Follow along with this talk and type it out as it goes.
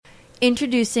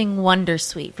Introducing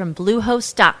Wondersuite from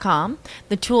Bluehost.com,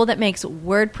 the tool that makes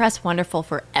WordPress wonderful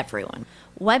for everyone.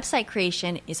 Website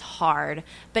creation is hard,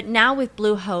 but now with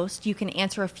Bluehost, you can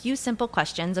answer a few simple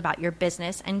questions about your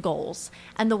business and goals,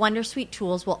 and the Wondersuite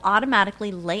tools will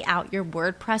automatically lay out your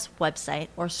WordPress website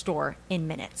or store in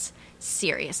minutes.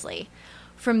 Seriously.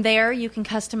 From there, you can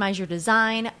customize your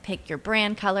design, pick your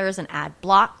brand colors, and add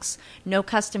blocks. No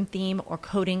custom theme or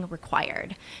coding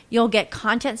required. You'll get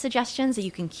content suggestions that you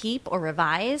can keep or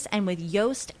revise, and with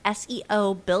Yoast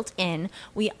SEO built in,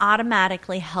 we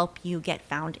automatically help you get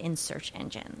found in search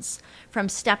engines. From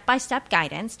step-by-step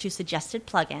guidance to suggested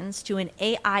plugins to an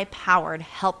AI-powered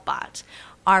help bot,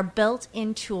 our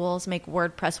built-in tools make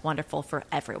WordPress wonderful for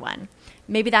everyone.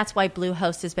 Maybe that's why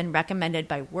Bluehost has been recommended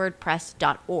by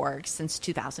WordPress.org since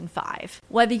 2005.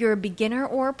 Whether you're a beginner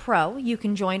or a pro, you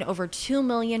can join over 2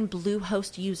 million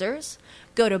Bluehost users.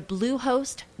 Go to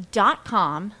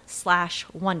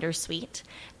bluehost.com/wondersuite.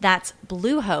 That's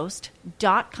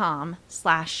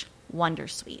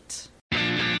bluehost.com/wondersuite.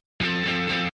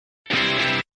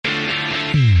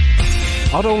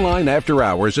 AutoLine After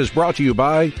Hours is brought to you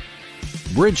by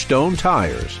Bridgestone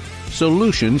Tires,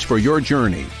 solutions for your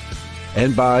journey,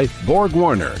 and by Borg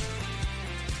Warner.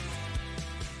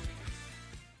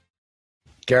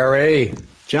 Gary.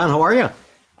 John, how are you?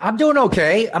 I'm doing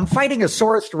okay. I'm fighting a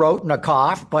sore throat and a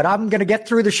cough, but I'm going to get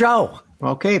through the show.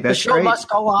 Okay, that's the show great. Must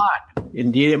go on.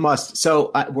 Indeed, it must.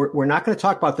 So we're not going to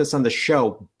talk about this on the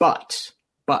show, but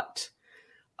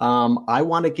I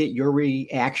want to get your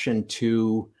reaction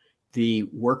to the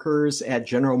workers at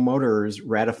General Motors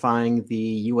ratifying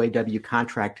the UAW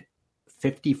contract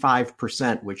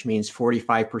 55%, which means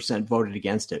 45% voted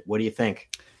against it. What do you think?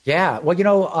 Yeah,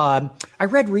 well, I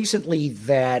read recently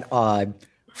that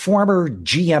former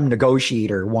GM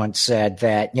negotiator once said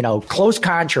that, close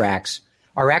contracts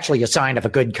are actually a sign of a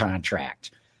good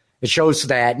contract. It shows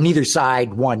that neither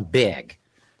side won big.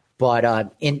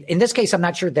 But in this case, I'm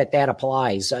not sure that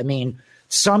applies. I mean,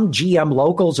 some GM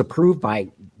locals approved by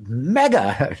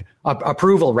mega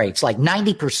approval rates, like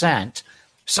 90%.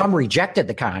 Some rejected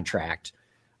the contract.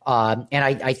 And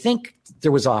I think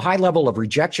there was a high level of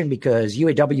rejection because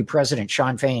UAW President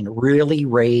Shawn Fain really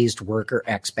raised worker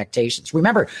expectations.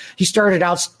 Remember, he started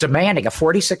out demanding a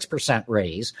 46%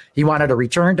 raise. He wanted a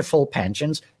return to full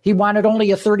pensions. He wanted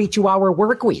only a 32-hour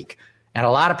work week. And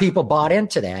a lot of people bought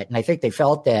into that. And I think they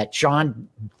felt Shawn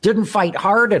didn't fight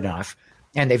hard enough,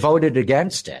 and they voted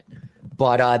against it.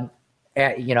 But,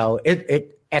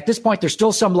 at this point, there's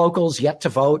still some locals yet to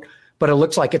vote, but it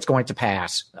looks like it's going to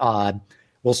pass.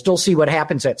 We'll still see what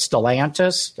happens at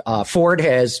Stellantis. Ford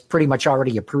has pretty much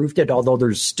already approved it, although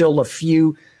there's still a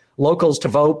few locals to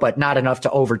vote, but not enough to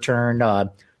overturn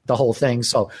the whole thing.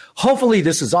 So hopefully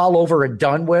this is all over and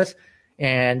done with,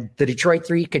 and the Detroit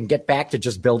 3 can get back to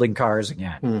just building cars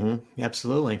again. Mm-hmm.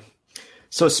 Absolutely.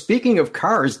 So speaking of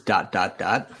cars, That's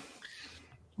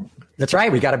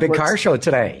right. We got a big car show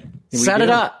today. Set it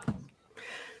up.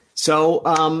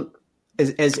 So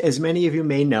as many of you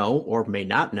may know or may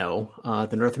not know,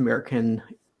 the North American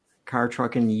Car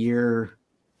Truck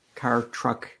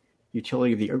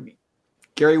Utility of the Year,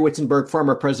 Gary Witzenburg,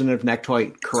 former president of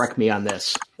NECTOY, correct me on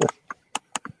this.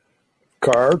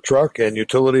 Car, Truck, and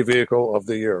Utility Vehicle of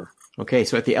the Year. Okay,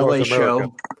 so at the LA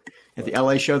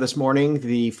show this morning,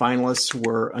 the finalists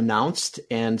were announced,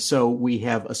 and so we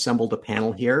have assembled a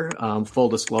panel here. Full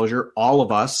disclosure, all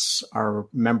of us are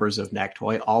members of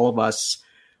NECTOY. All of us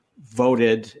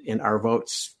voted, and our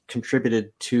votes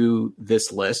contributed to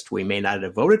this list. We may not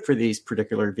have voted for these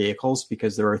particular vehicles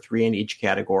because there are 3 in each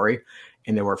category,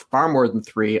 and there were far more than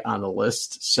 3 on the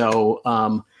list. So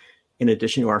in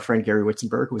addition to our friend Gary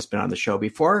Witzenburg, who's been on the show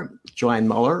before, Joann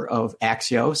Muller of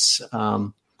Axios,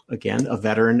 again, a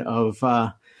veteran of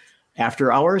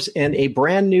After Hours, and a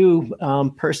brand new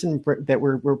person that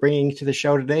we're bringing to the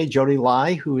show today, Jodi,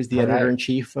 who is the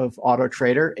editor-in-chief of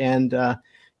AutoTrader. And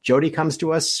Jodi comes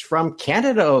to us from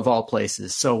Canada, of all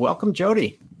places. So welcome,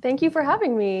 Jodi. Thank you for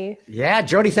having me. Yeah,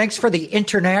 Jodi, thanks for the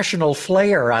international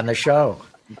flair on the show.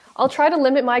 I'll try to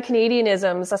limit my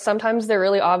Canadianisms. Sometimes they're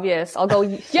really obvious. I'll go,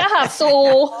 yeah,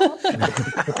 so.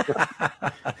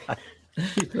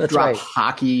 Drop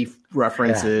hockey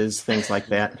references, things like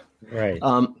that. Right.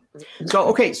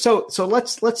 So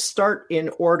let's start in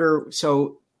order.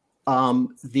 So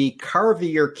the Car of the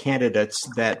Year candidates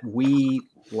that we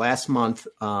last month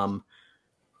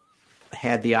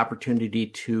had the opportunity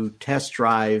to test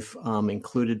drive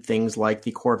included things like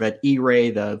the Corvette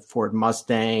E-Ray, the Ford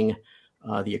Mustang,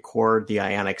 the Accord, the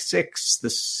Ioniq 6, the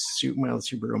Subaru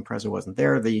Impreza wasn't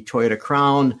there, the Toyota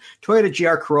Crown, Toyota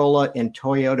GR Corolla, and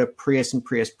Toyota Prius and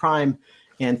Prius Prime.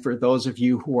 And for those of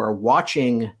you who are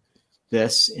watching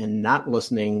this and not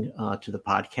listening to the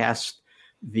podcast,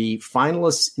 the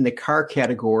finalists in the car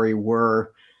category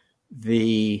were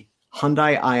the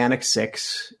Hyundai Ioniq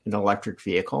 6, an electric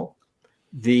vehicle,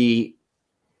 the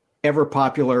ever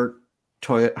popular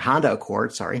Honda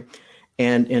Accord,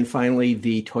 and finally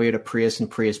the Toyota Prius and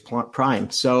Prius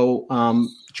Prime. So,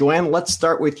 Joann, let's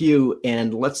start with you,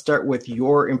 and let's start with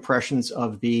your impressions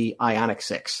of the Ioniq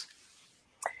 6.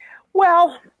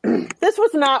 Well, this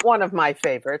was not one of my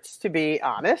favorites, to be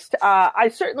honest. I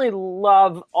certainly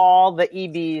love all the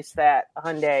EVs that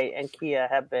Hyundai and Kia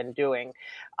have been doing.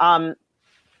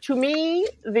 To me,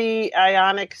 the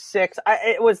Ioniq 6,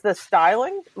 it was the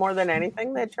styling more than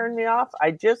anything that turned me off.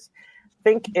 I just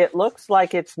think it looks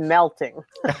like it's melting.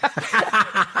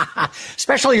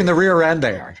 Especially in the rear end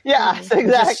there. Yes, exactly.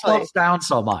 It just slopes down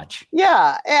so much.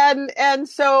 Yeah, and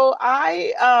so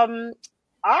I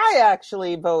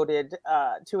actually voted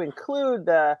to include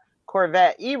the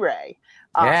Corvette E-Ray.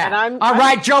 Yeah. And all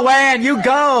right, Joann, you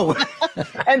go.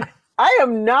 And I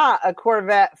am not a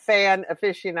Corvette fan,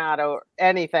 aficionado, or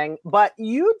anything, but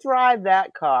you drive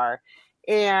that car,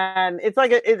 and it's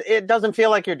like it doesn't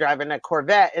feel like you're driving a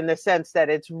Corvette in the sense that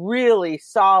it's really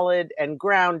solid and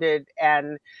grounded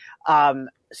and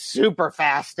super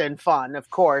fast and fun,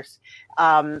 of course.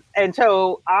 And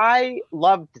so I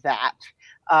loved that.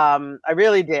 I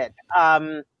really did.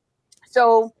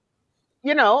 So,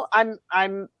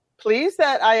 I'm pleased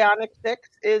that Ioniq 6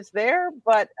 is there,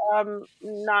 but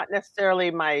not necessarily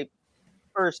my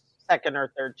first, second,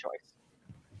 or third choice.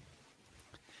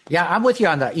 Yeah, I'm with you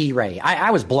on the E-Ray. I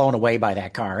was blown away by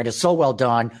that car. It is so well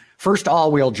done. First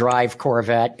all-wheel drive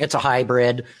Corvette. It's a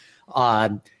hybrid.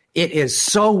 It is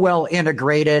so well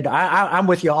integrated. I'm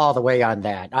with you all the way on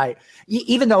that.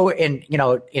 Even though in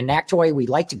Actoy we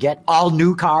like to get all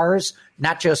new cars,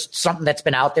 not just something that's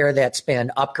been out there that's been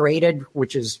upgraded,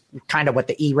 which is kind of what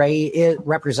the E-Ray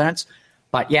represents.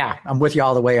 But yeah, I'm with you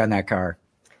all the way on that car.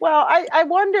 Well, I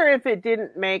wonder if it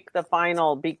didn't make the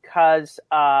final because,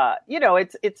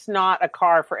 it's not a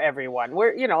car for everyone.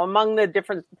 We're, among the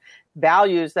different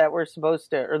values that we're supposed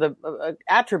to, or the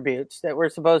attributes that we're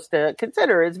supposed to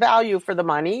consider is value for the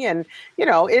money. And,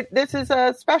 this is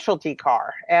a specialty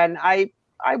car. And I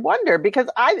wonder because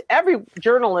every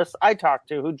journalist I talked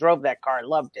to who drove that car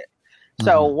loved it.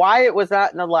 So why it was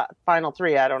not in the final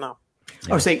three, I don't know.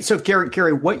 Oh, so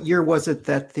Gary, what year was it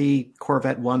that the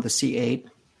Corvette won the C8?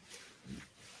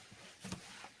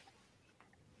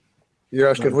 You're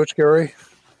asking which, Gary?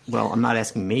 Well, I'm not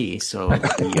asking me, so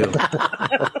you.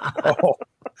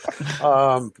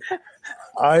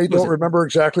 I don't remember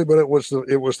exactly, but it was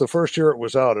the first year it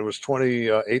was out. It was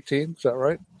 2018. Is that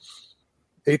right?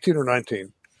 18 or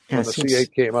 19 when the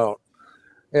C8 came out.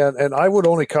 And I would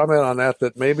only comment on that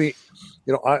maybe,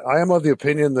 I am of the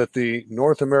opinion that the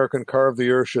North American Car of the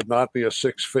Year should not be a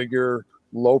six-figure,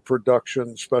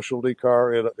 low-production specialty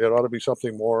car. It ought to be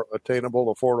something more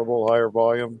attainable, affordable, higher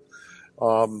volume.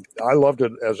 I loved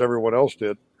it as everyone else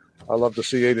did. I love the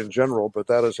C8 in general, but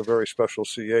that is a very special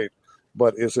C8.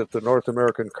 But is it the North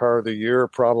American Car of the Year?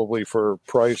 Probably for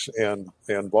price and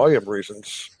volume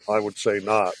reasons, I would say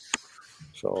not.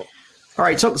 So, all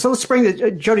right. So let's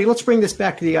bring Jodi. Let's bring this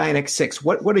back to the Ioniq 6.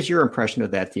 What is your impression of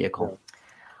that vehicle?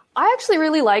 I actually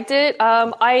really liked it.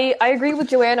 I agree with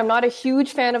Joann. I'm not a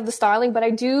huge fan of the styling, but I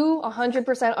do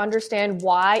 100% understand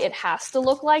why it has to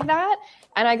look like that.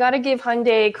 And I got to give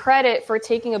Hyundai credit for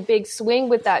taking a big swing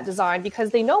with that design because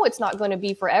they know it's not going to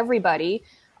be for everybody.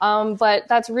 But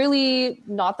that's really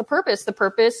not the purpose. The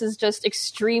purpose is just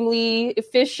extremely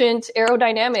efficient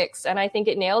aerodynamics. And I think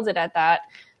it nailed it at that.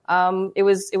 It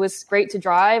was great to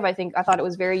drive. I thought it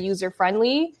was very user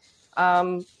friendly.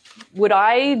 Would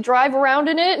I drive around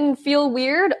in it and feel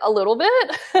weird? A little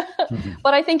bit,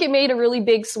 but I think it made a really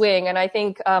big swing. And I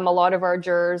think a lot of our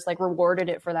jurors rewarded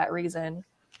it for that reason.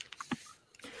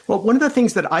 Well, one of the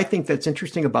things that I think that's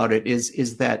interesting about it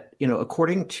is that,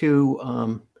 according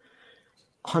to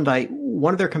Hyundai,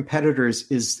 one of their competitors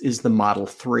is the Model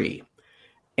 3.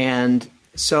 And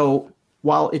so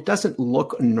while it doesn't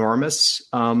look enormous,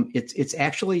 it's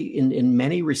actually in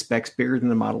many respects bigger than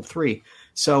the Model 3.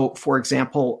 So, for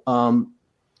example,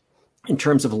 in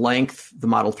terms of length, the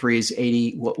Model 3 is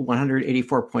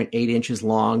 184.8 inches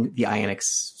long. The Ioniq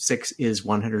 6 is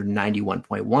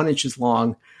 191.1 inches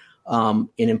long. An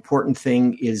important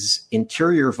thing is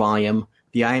interior volume.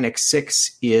 The Ioniq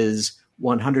 6 is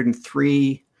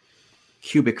 103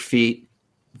 cubic feet.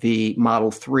 The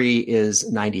Model 3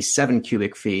 is 97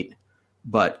 cubic feet.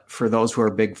 But for those who are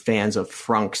big fans of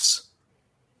frunks,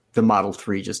 the Model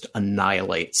 3 just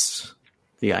annihilates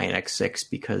the Ioniq 6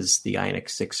 because the Ioniq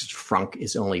 6 frunk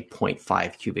is only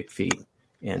 0.5 cubic feet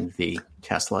and the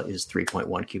Tesla is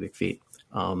 3.1 cubic feet.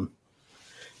 And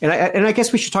I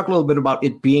guess we should talk a little bit about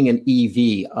it being an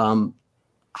EV.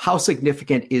 How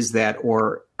significant is that,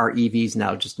 or are EVs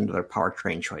now just another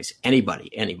powertrain choice?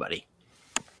 Anybody?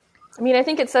 I mean, I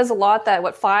think it says a lot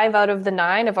that 5 out of the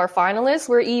 9 of our finalists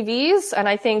were EVs. And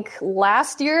I think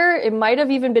last year, it might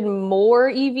have even been more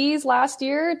EVs last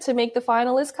year to make the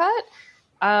finalist cut.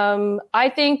 I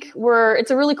think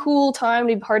it's a really cool time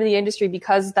to be part of the industry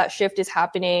because that shift is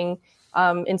happening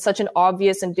in such an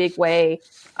obvious and big way.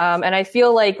 And I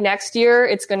feel like next year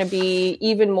it's going to be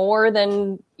even more EV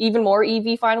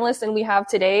finalists than we have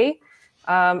today.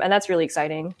 And that's really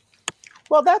exciting.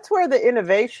 Well, that's where the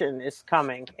innovation is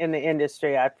coming in the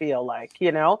industry, I feel like,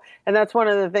 and that's one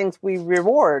of the things we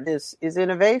reward is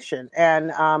innovation.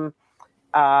 And,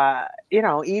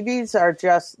 EVs are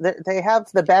they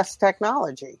have the best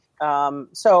technology.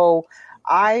 So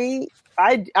I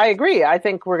agree. I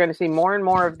think we're going to see more and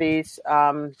more of these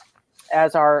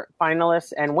as our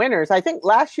finalists and winners. I think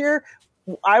last year,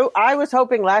 I was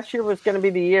hoping last year was going to be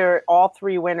the year all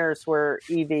 3 winners were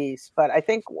EVs. But I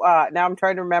think now I'm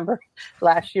trying to remember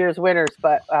last year's winners,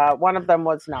 but one of them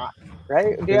was not,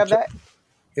 right? Do you have that?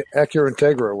 Acura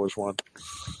Integra was one.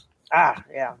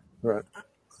 Yeah. Right.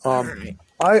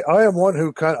 I am one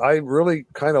who I really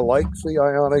kind of like the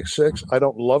Ioniq 6. I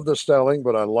don't love the styling,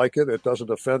 but I like it. It doesn't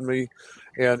offend me.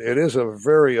 And it is a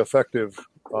very effective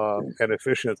and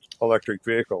efficient electric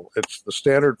vehicle. The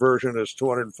standard version is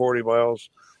 240 miles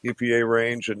EPA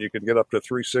range, and you can get up to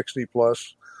 360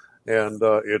 plus. And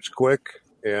it's quick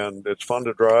and it's fun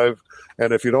to drive.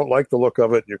 And if you don't like the look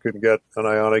of it, you can get an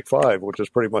Ioniq 5, which is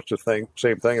pretty much the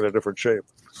same thing in a different shape.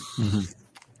 Mm-hmm.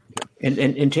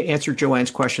 And to answer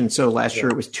Joann's question, so last year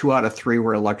it was 2 out of 3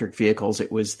 were electric vehicles.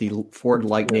 It was the Ford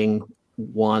Lightning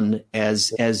one, as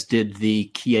did the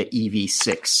Kia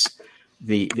EV6.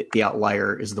 The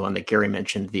outlier is the one that Gary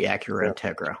mentioned, the Acura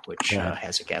Integra, which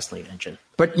has a gasoline engine.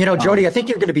 But, Jodi, I think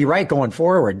you're going to be right going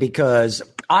forward because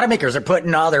automakers are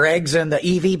putting all their eggs in the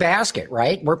EV basket,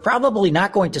 right? We're probably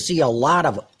not going to see a lot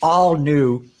of all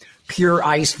new pure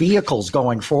ICE vehicles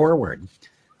going forward.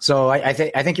 So I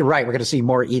think you're right. We're going to see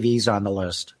more EVs on the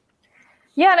list.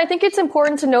 Yeah, and I think it's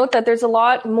important to note that there's a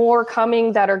lot more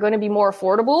coming that are going to be more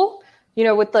affordable.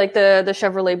 With like the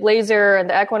Chevrolet Blazer and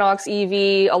the Equinox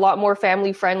EV, a lot more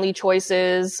family-friendly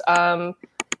choices. There's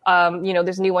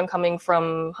a new one coming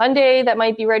from Hyundai that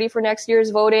might be ready for next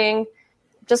year's voting.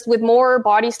 Just with more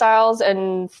body styles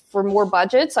and for more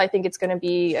budgets, I think it's going to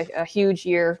be a huge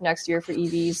year next year for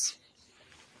EVs.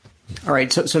 All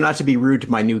right, so not to be rude to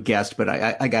my new guest, but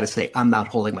I got to say I'm not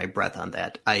holding my breath on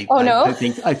that. No? I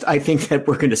think that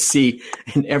we're going to see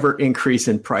an ever increase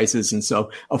in prices, and so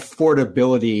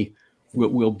affordability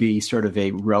will be sort of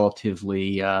a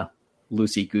relatively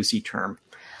loosey-goosey term.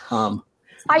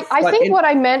 I think what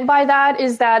I meant by that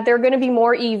is that there are going to be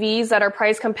more EVs that are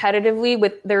priced competitively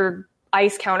with their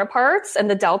ICE counterparts, and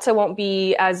the delta won't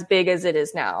be as big as it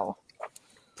is now.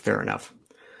 Fair enough.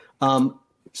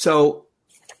 So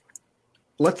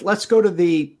let's go to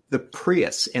the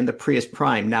Prius and the Prius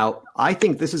Prime. Now, I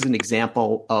think this is an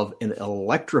example of an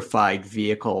electrified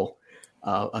vehicle.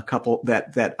 A couple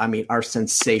that are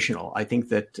sensational. I think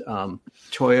that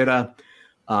Toyota,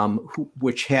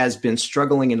 which has been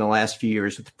struggling in the last few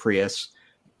years with the Prius,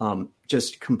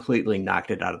 just completely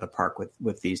knocked it out of the park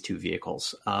with these 2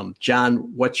 vehicles. John,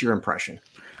 what's your impression?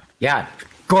 Yeah,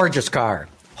 gorgeous car.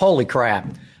 Holy crap.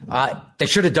 They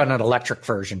should have done an electric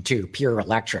version too, pure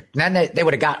electric. And then they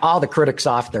would have got all the critics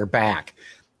off their back.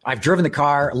 I've driven the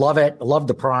car, love it, love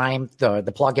the Prime,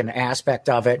 the plug-in aspect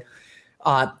of it.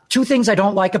 2 things I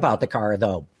don't like about the car,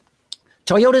 though.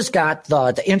 Toyota's got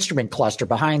the instrument cluster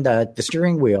behind the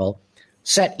steering wheel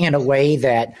set in a way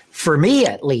that, for me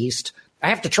at least, I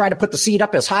have to try to put the seat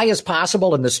up as high as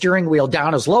possible and the steering wheel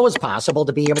down as low as possible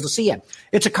to be able to see it.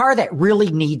 It's a car that really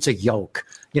needs a yoke,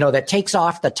 that takes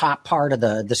off the top part of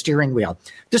the steering wheel.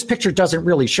 This picture doesn't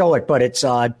really show it, but it's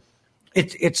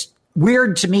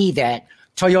weird to me that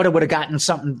Toyota would have gotten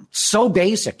something so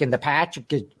basic in the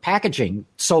packaging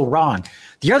so wrong.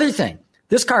 The other thing,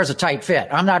 this car is a tight fit.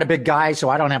 I'm not a big guy, so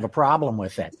I don't have a problem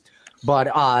with it.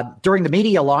 But during the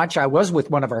media launch, I was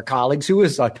with one of our colleagues who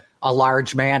is a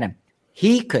large man, and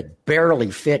he could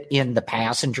barely fit in the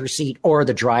passenger seat or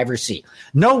the driver's seat.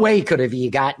 No way could have he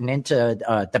gotten into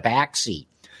the back seat.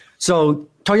 So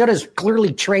Toyota's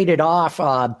clearly traded off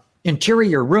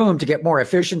interior room to get more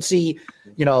efficiency,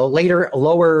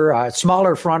 lower,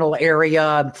 smaller frontal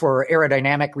area for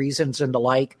aerodynamic reasons and the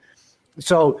like.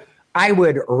 So I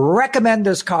would recommend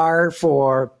this car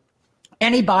for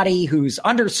anybody who's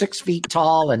under 6 feet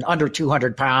tall and under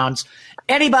 200 pounds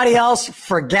Anybody else,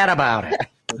 forget about it.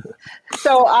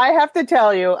 So I have to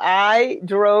tell you, I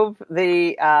drove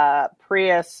the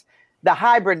Prius, the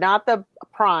hybrid, not the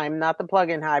Prime, not the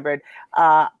plug-in hybrid.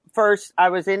 First, I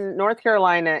was in North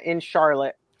Carolina in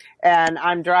Charlotte, and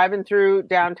I'm driving through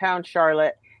downtown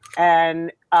Charlotte,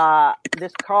 and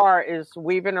this car is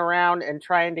weaving around and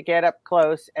trying to get up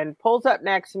close and pulls up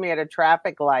next to me at a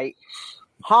traffic light,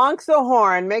 honks the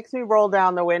horn, makes me roll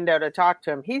down the window to talk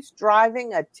to him. He's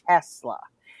driving a Tesla.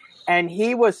 And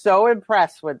he was so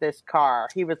impressed with this car.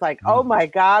 He was like, oh, my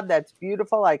God, that's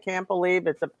beautiful. I can't believe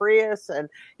it's a Prius. And,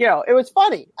 it was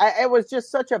funny. It was just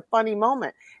such a funny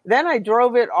moment. Then I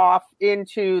drove it off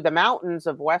into the mountains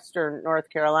of Western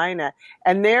North Carolina.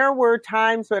 And there were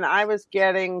times when I was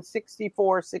getting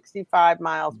 64, 65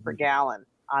 miles per gallon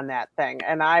on that thing.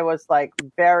 And I was like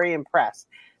very impressed.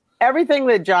 Everything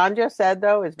that John just said,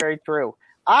 though, is very true.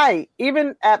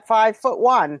 Even at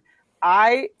 5'1",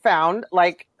 I found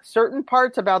certain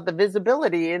parts about the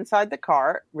visibility inside the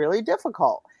car really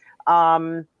difficult.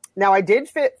 Now, I did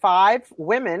fit 5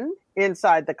 women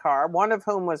inside the car, one of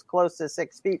whom was close to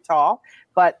 6 feet tall,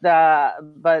 but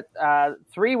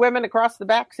 3 women across the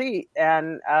back seat,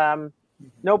 and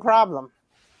no problem.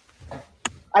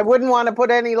 I wouldn't want to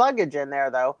put any luggage in there,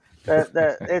 though.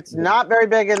 It's not very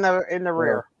big in the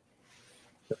rear.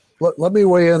 Let me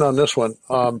weigh in on this one.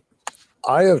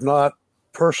 I have not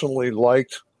personally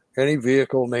liked any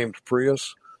vehicle named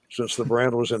Prius since the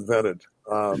brand was invented.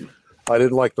 I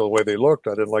didn't like the way they looked.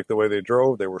 I didn't like the way they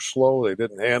drove. They were slow. They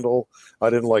didn't handle. I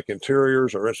didn't like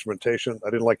interiors or instrumentation. I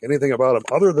didn't like anything about them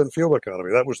other than fuel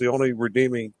economy. That was the only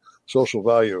redeeming social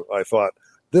value, I thought.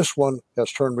 This one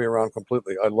has turned me around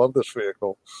completely. I love this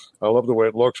vehicle. I love the way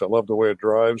it looks. I love the way it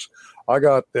drives. I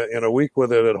got, in a week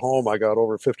with it at home, I got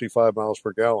over 55 miles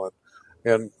per gallon.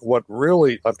 And what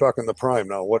really, I'm talking the Prime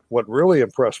now, what really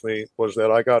impressed me was that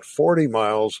I got 40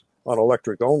 miles on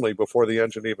electric only before the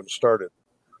engine even started.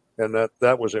 And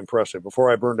that was impressive. Before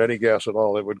I burned any gas at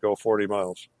all, it would go 40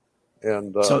 miles.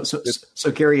 And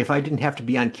so Gary, if I didn't have to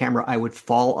be on camera, I would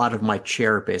fall out of my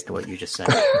chair based on what you just said.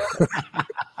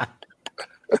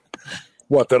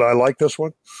 What, did I like this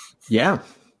one? Yeah.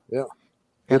 Yeah.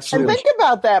 And think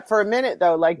about that for a minute,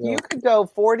 though. You could go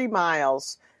 40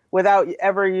 miles without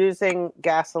ever using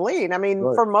gasoline. I mean,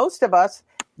 right. For most of us,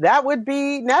 that would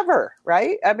be never,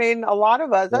 right? I mean, a lot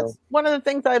of us, that's one of the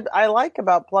things I like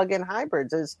about plug-in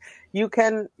hybrids is you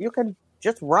can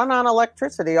just run on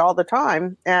electricity all the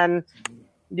time, and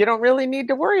you don't really need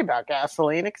to worry about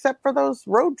gasoline except for those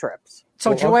road trips.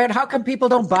 So, Joann, how come people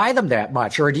don't buy them that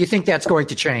much, or do you think that's going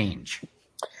to change?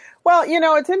 Well,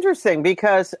 it's interesting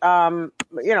because,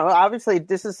 obviously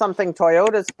this is something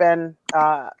Toyota's been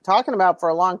talking about for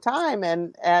a long time.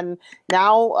 And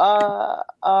now,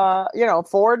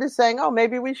 Ford is saying, oh,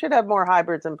 maybe we should have more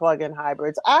hybrids and plug-in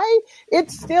hybrids. It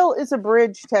still is a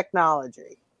bridge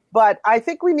technology, but I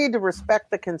think we need to respect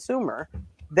the consumer.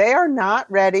 They are not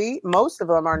ready. Most of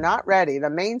them are not ready, the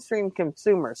mainstream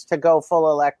consumers, to go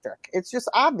full electric. It's just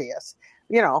obvious.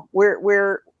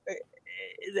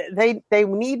 They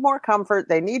need more comfort.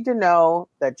 They need to know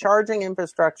that charging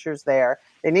infrastructure is there.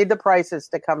 They need the prices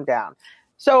to come down.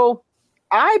 So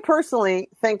I personally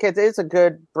think it is a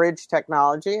good bridge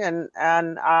technology, and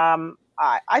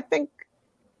I think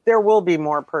there will be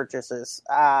more purchases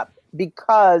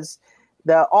because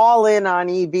the all-in on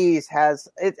EVs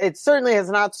it certainly has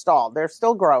not stalled. They're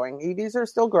still growing. EVs are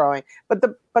still growing, but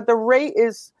the rate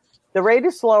is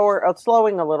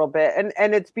slowing a little bit,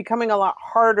 and it's becoming a lot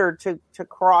harder to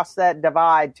cross that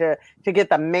divide to get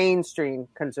the mainstream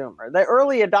consumer. The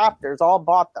early adopters all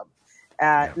bought them.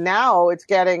 Now it's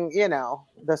getting,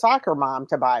 the soccer mom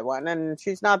to buy one, and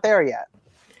she's not there yet.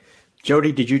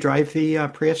 Jodi, did you drive the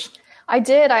Prius? I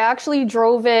did. I actually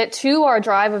drove it to our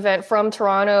drive event from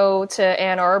Toronto to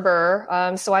Ann Arbor.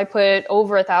 So I put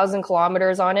over 1,000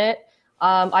 kilometers on it.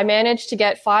 I managed to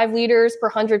get 5 liters per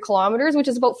 100 kilometers, which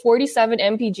is about 47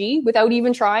 mpg without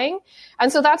even trying.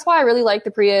 And so that's why I really like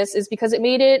the Prius, is because it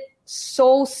made it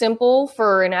so simple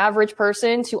for an average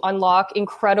person to unlock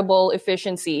incredible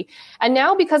efficiency. And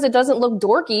now, because it doesn't look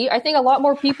dorky, I think a lot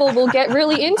more people will get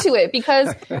really into it,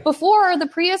 because before the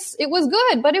Prius, it was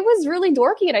good, but it was really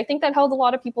dorky. And I think that held a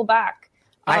lot of people back.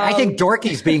 I think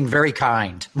dorky's being very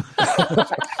kind.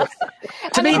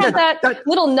 To me, that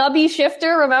little nubby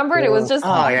shifter, remember? Yeah. It was just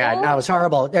horrible. Yeah, no, it was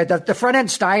horrible. The front end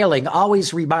styling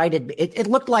always reminded me. It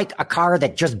looked like a car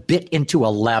that just bit into a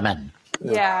lemon.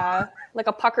 Yeah, like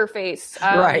a pucker face.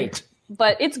 Right.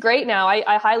 But it's great now.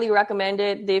 I highly recommend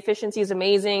it. The efficiency is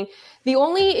amazing. The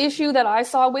only issue that I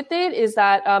saw with it is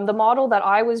that the model that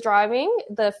I was driving,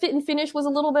 the fit and finish was a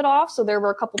little bit off. So there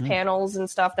were a couple panels and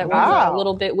stuff that were a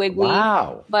little bit wiggly.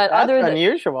 Wow. But That's other than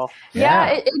unusual. Yeah,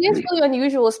 it is really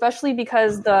unusual, especially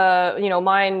because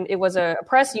mine, it was a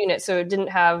press unit, so it didn't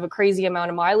have a crazy amount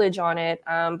of mileage on it.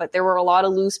 But there were a lot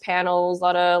of loose panels,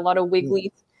 a lot of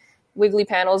wiggly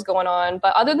panels going on.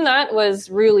 But other than that, it was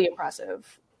really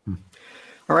impressive.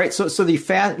 All right, so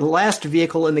the last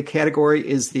vehicle in the category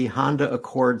is the Honda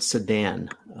Accord sedan,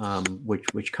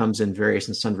 which comes in various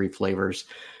and sundry flavors.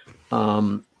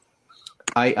 I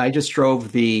just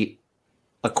drove the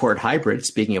Accord hybrid,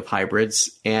 speaking of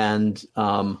hybrids, and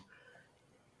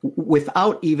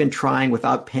without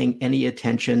paying any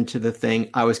attention to the thing,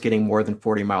 I was getting more than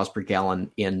 40 miles per gallon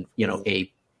in,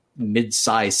 a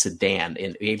mid-size sedan,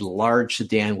 in a large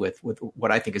sedan with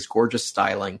what I think is gorgeous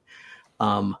styling.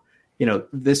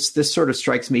 This sort of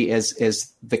strikes me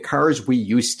as the cars we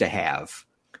used to have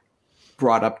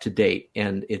brought up to date,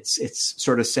 and it's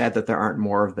sort of sad that there aren't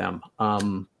more of them.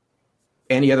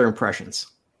 Any other impressions?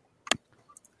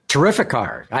 Terrific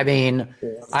car. I mean,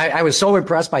 I was so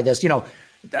impressed by this.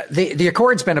 The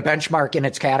Accord's been a benchmark in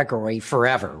its category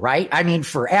forever, right? I mean,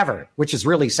 forever, which is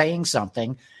really saying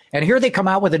something. And here they come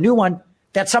out with a new one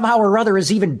that somehow or other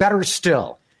is even better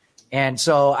still. And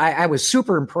so I was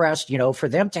super impressed, for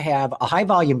them to have a high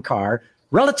volume car,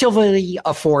 relatively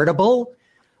affordable.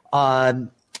 And,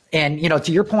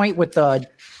 to your point with the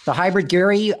hybrid,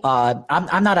 Gary,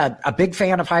 I'm not a big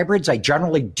fan of hybrids. I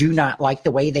generally do not like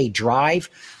the way they drive.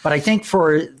 But I think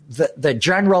for the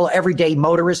general everyday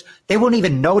motorist, they won't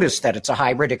even notice that it's a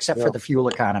hybrid except for the fuel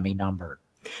economy number.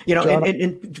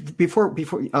 And before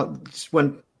just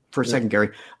one for a second, Gary.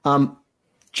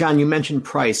 John, you mentioned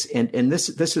price, and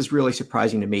this is really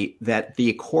surprising to me that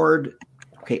the Accord,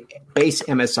 base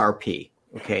MSRP,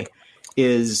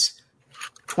 is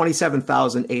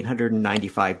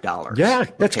 $27,895. Yeah,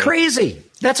 that's crazy.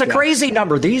 That's a crazy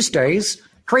number these days.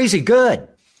 Crazy good.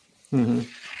 Mm-hmm.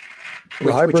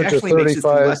 Which actually makes it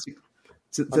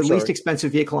the least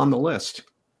expensive vehicle on the list.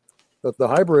 But the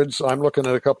hybrids, I'm looking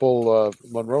at a couple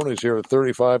Monronis here at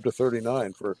 35 to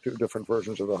 39 for two different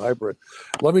versions of the hybrid.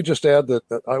 Let me just add that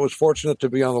I was fortunate to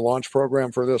be on the launch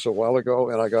program for this a while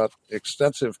ago, and I got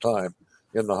extensive time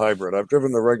in the hybrid. I've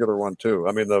driven the regular one too.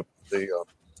 I mean, the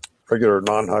regular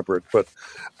non-hybrid. But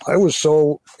I was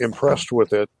so impressed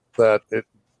with it that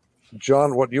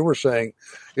John, what you were saying,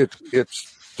 it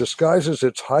disguises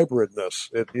its hybridness.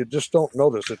 You just don't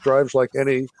notice. It drives like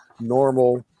any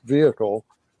normal vehicle,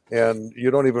 and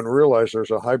you don't even realize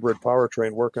there's a hybrid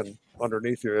powertrain working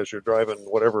underneath you as you're driving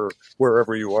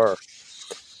wherever you are.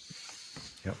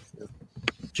 Yep.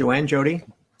 Joann, Jodi?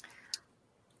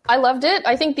 I loved it.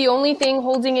 I think the only thing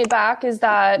holding it back is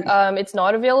that it's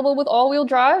not available with all-wheel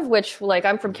drive, which,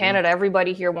 I'm from Canada,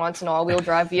 everybody here wants an all-wheel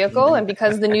drive vehicle. And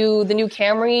because the new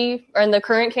Camry and the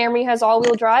current Camry has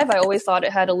all-wheel drive, I always thought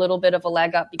it had a little bit of a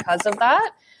leg up because of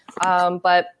that.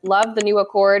 But love the new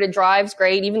Accord. It drives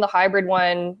great. Even the hybrid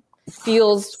one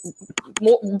feels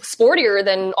more sportier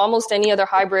than almost any other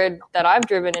hybrid that I've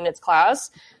driven in its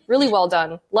class. Really well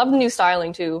done. Love the new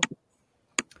styling too.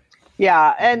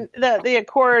 Yeah, and the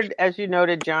Accord, as you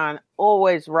noted, John,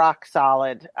 always rock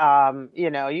solid.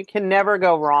 You can never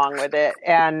go wrong with it,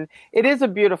 and it is a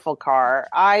beautiful car.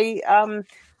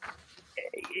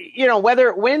 Whether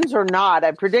it wins or not,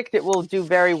 I predict it will do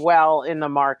very well in the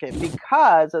market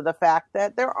because of the fact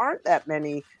that there aren't that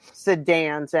many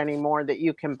sedans anymore that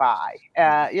you can buy.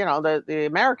 The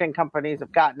American companies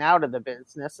have gotten out of the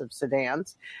business of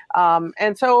sedans,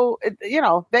 and so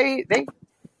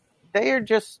they are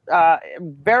just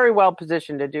very well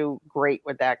positioned to do great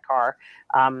with that car.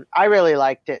 I really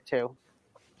liked it too.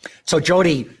 So,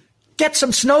 Jodi, get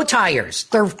some snow tires.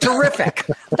 They're terrific.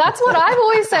 That's what I've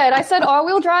always said. I said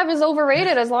all-wheel drive is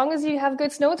overrated. As long as you have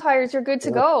good snow tires, you're good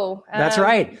to go. That's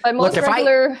right. But most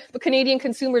regular Canadian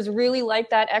consumers really like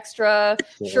that extra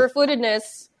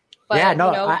sure-footedness. But,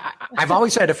 I've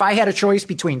always said if I had a choice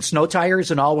between snow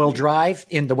tires and all-wheel drive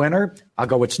in the winter, I'll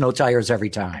go with snow tires every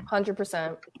time.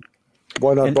 100%.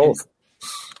 Why not both?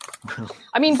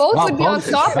 I mean, both would be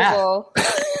unstoppable.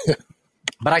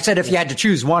 But I said if you had to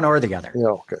choose one or the other. Yeah,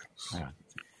 okay. Yeah.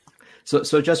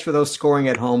 So just for those scoring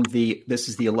at home, this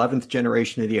is the 11th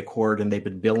generation of the Accord, and they've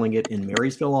been building it in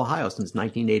Marysville, Ohio since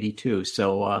 1982.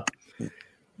 So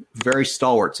very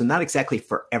stalwart. So not exactly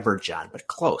forever, John, but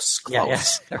close. Yeah.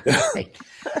 Right.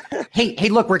 Hey,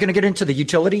 look, we're going to get into the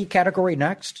utility category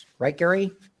next, right,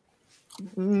 Gary?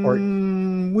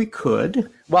 We could.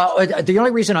 Well, the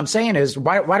only reason I'm saying is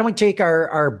why don't we take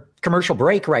our commercial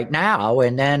break right now,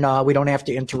 and then we don't have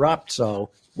to interrupt. So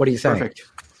what do you think? Perfect.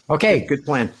 Okay. Good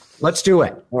plan. Let's do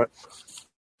it. All right.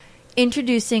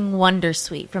 Introducing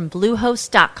Wondersuite from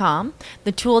Bluehost.com,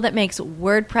 the tool that makes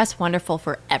WordPress wonderful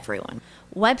for everyone.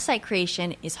 Website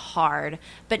creation is hard,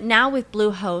 but now with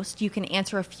Bluehost, you can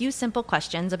answer a few simple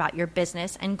questions about your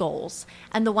business and goals,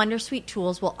 and the Wondersuite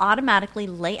tools will automatically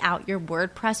lay out your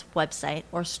WordPress website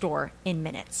or store in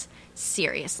minutes.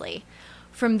 Seriously.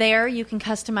 From there, you can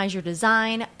customize your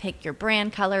design, pick your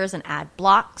brand colors, and add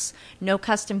blocks. No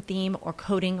custom theme or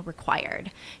coding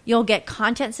required. You'll get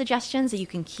content suggestions that you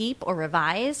can keep or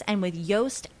revise, and with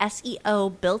Yoast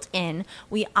SEO built in,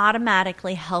 we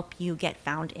automatically help you get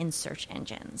found in search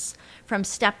engines. From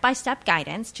step-by-step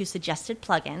guidance to suggested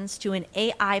plugins to an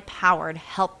AI-powered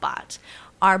help bot,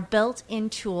 our built-in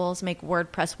tools make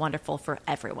WordPress wonderful for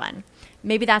everyone.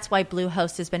 Maybe that's why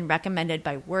Bluehost has been recommended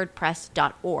by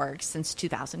WordPress.org since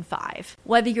 2005.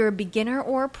 Whether you're a beginner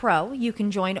or a pro, you can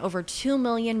join over 2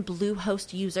 million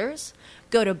Bluehost users.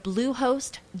 Go to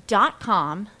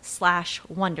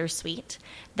bluehost.com/Wondersuite.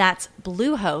 That's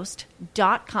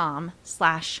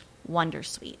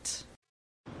bluehost.com/Wondersuite.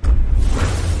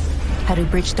 How do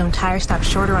Bridgestone tires stop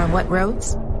shorter on wet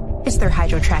roads? It's their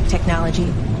HydroTrack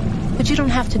technology. But you don't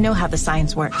have to know how the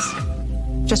science works,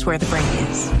 just where the brake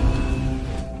is.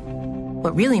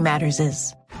 What really matters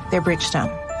is their Bridgestone.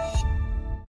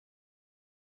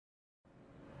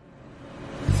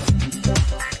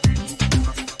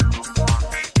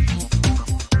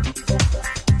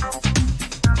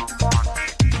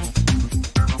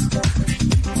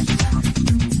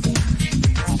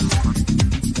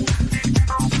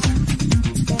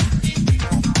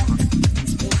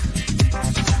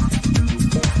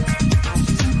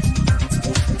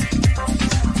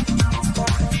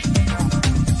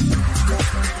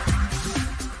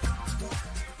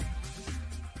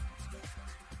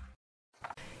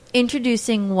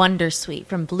 Introducing Wondersuite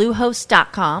from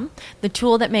Bluehost.com, the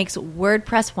tool that makes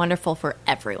WordPress wonderful for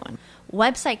everyone.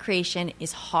 Website creation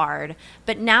is hard,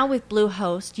 but now with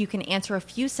Bluehost, you can answer a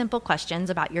few simple questions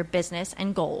about your business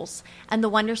and goals, and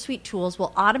the Wondersuite tools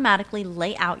will automatically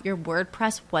lay out your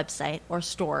WordPress website or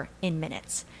store in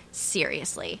minutes.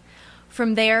 Seriously.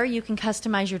 From there, you can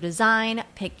customize your design,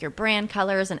 pick your brand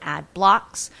colors, and add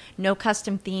blocks. No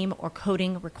custom theme or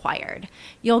coding required.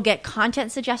 You'll get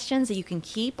content suggestions that you can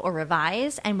keep or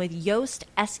revise, and with Yoast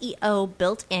SEO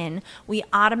built in, we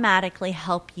automatically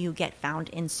help you get found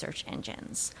in search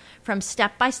engines. From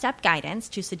step-by-step guidance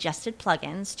to suggested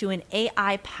plugins to an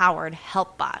AI-powered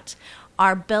help bot,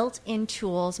 our built-in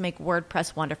tools make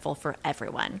WordPress wonderful for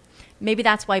everyone. Maybe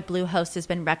that's why Bluehost has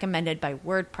been recommended by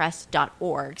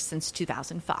WordPress.org since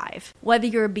 2005. Whether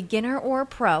you're a beginner or a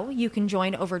pro, you can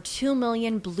join over 2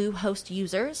 million Bluehost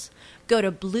users. Go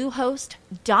to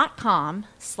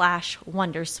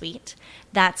bluehost.com/Wondersuite.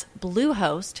 That's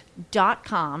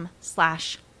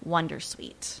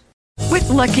bluehost.com/Wondersuite. With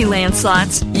Lucky Land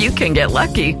Slots, you can get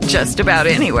lucky just about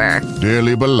anywhere.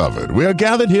 Dearly beloved, we are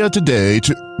gathered here today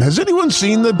to... Has anyone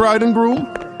seen the bride and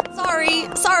groom?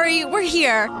 Sorry, we're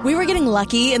here. We were getting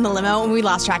lucky in the limo and we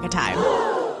lost track of time.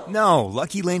 No,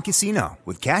 Lucky Land Casino,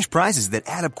 with cash prizes that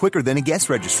add up quicker than a guest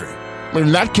registry.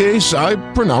 In that case, I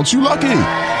pronounce you lucky.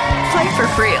 Play for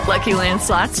free at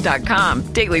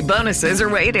LuckyLandSlots.com. Daily bonuses are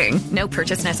waiting. No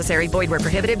purchase necessary. Void where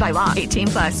prohibited by law.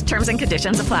 18+. Terms and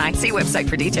conditions apply. See website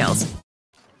for details.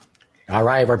 All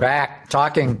right, we're back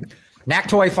talking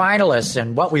NACTOY finalists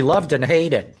and what we loved and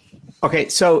hated. Okay,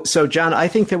 so John, I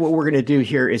think that what we're going to do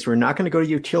here is we're not going to go to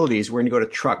utilities. We're going to go to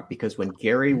truck, because when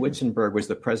Gary Witzenburg was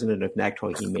the president of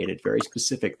NACTOY, he made it very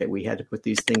specific that we had to put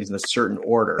these things in a certain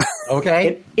order.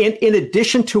 Okay. In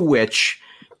addition to which,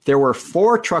 there were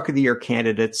 4 Truck of the Year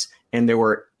candidates and there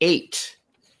were 8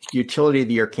 Utility of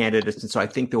the Year candidates. And so I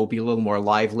think there will be a little more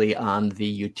lively on the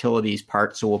utilities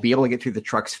part. So we'll be able to get through the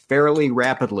trucks fairly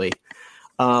rapidly.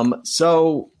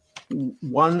 So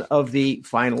one of the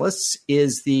finalists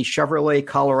is the Chevrolet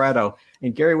Colorado.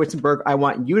 And Gary Witzenburg, I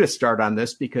want you to start on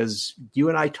this because you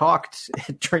and I talked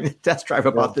during the test drive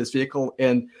about this vehicle,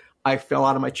 and I fell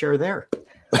out of my chair there.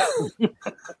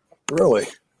 Really?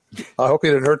 I hope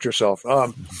you didn't hurt yourself. Let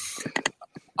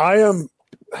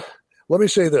me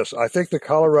say this. I think the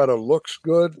Colorado looks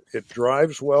good. It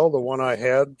drives well. The one I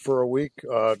had for a week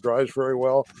drives very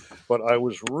well. But I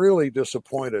was really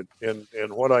disappointed in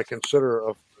what I consider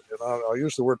of, and I'll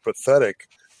use the word pathetic,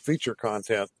 feature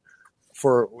content.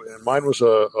 Mine was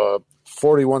a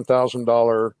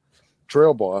 $41,000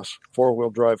 Trail Boss 4-wheel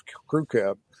drive crew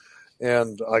cab.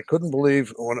 And I couldn't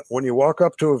believe when you walk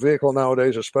up to a vehicle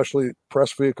nowadays, especially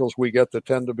press vehicles we get that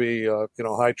tend to be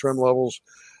high trim levels,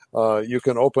 you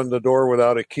can open the door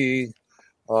without a key.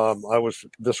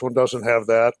 This one doesn't have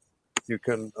that. You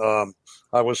can.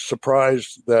 I was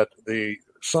surprised that the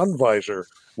sun visor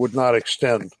would not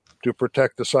extend to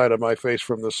protect the side of my face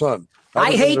from the sun.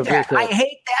 I hate that.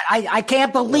 I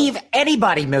can't believe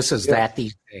anybody misses that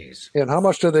these days. And how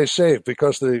much do they save?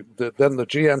 Because then the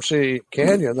GMC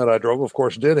Canyon that I drove, of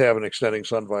course, did have an extending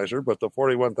sun visor, but the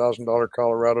 $41,000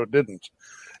 Colorado didn't.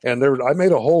 And I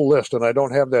made a whole list, and I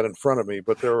don't have that in front of me,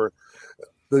 but the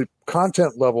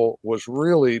content level was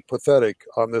really pathetic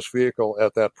on this vehicle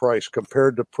at that price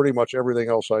compared to pretty much everything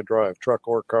else I drive, truck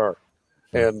or car.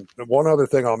 And one other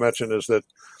thing I'll mention is that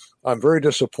I'm very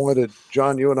disappointed.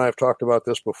 John, you and I have talked about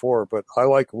this before, but I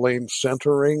like lane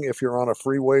centering if you're on a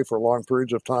freeway for long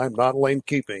periods of time, not lane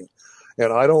keeping.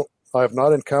 And I have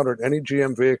not encountered any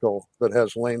GM vehicle that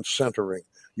has lane centering.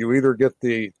 You either get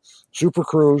the Super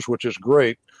Cruise, which is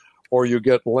great, or you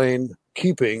get lane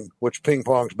keeping, which ping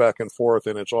pongs back and forth,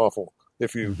 and it's awful.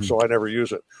 So I never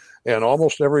use it. And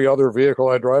almost every other vehicle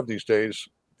I drive these days,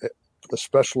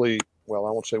 especially, well,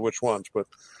 I won't say which ones, but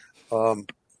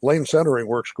lane centering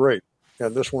works great.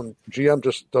 And this one, GM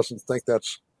just doesn't think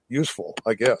that's useful,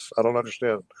 I guess. I don't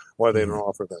understand why they don't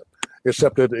offer that,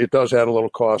 except it does add a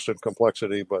little cost and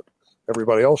complexity, but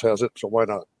everybody else has it, so why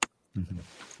not?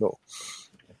 So,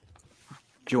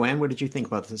 Joann, what did you think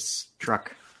about this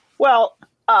truck? Well,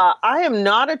 I am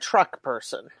not a truck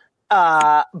person,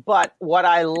 but what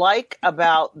I like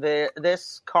about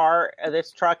this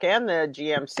truck and the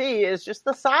GMC is just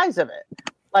the size of it.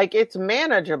 Like, it's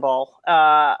manageable.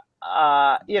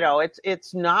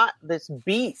 It's not this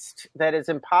beast that is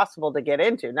impossible to get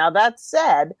into. Now, that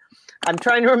said, I'm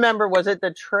trying to remember, was it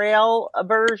the trail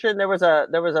version? There was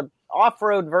a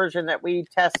off-road version that we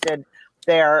tested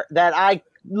there that I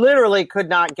literally could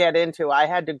not get into. I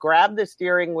had to grab the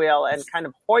steering wheel and kind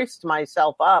of hoist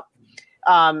myself up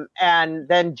and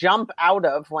then jump out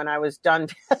of when I was done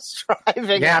test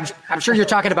driving. Yeah, I'm sure you're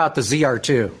talking about the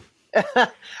ZR2.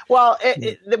 Well,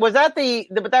 was that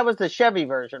but that was the Chevy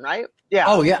version, right? Yeah.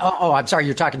 Oh, yeah. Oh, I'm sorry.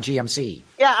 You're talking GMC.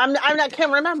 Yeah, I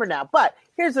can't remember now. But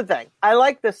here's the thing. I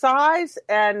like the size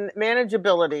and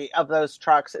manageability of those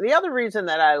trucks. The other reason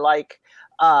that I like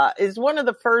is one of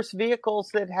the first vehicles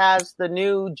that has the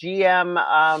new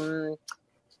GM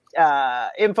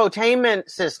infotainment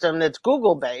system that's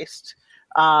Google-based.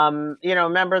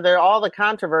 Remember all the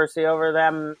controversy over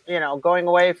them, going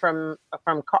away from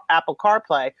Apple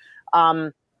CarPlay.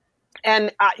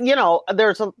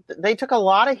 They took a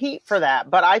lot of heat for that,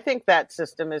 but I think that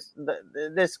system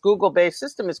this Google-based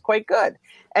system is quite good.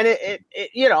 And it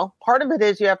part of it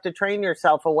is you have to train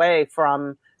yourself away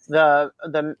from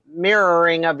the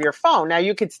mirroring of your phone. Now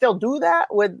you could still do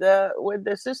that with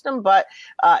the system, but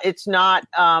it's not,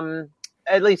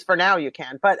 at least for now you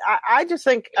can. But I just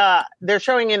think they're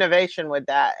showing innovation with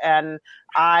that, and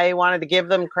I wanted to give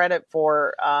them credit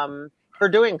for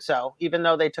doing so, even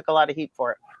though they took a lot of heat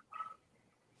for it.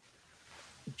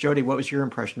 Jodi, what was your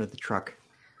impression of the truck?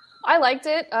 I liked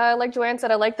it. Like Joann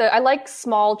said, I like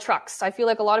small trucks. I feel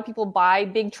like a lot of people buy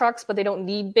big trucks, but they don't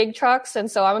need big trucks.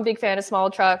 And so I'm a big fan of small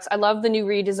trucks. I love the new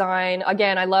redesign.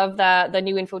 Again, I love the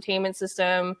new infotainment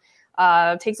system.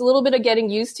 Takes a little bit of getting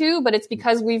used to, but it's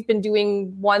because we've been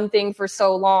doing one thing for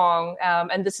so long.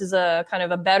 And this is a kind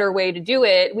of a better way to do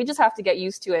it. We just have to get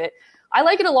used to it. I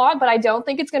like it a lot, but I don't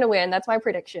think it's going to win. That's my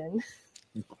prediction.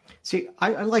 See,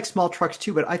 I like small trucks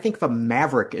too, but I think of a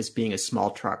Maverick as being a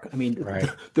small truck. I mean, right.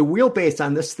 The wheelbase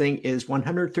on this thing is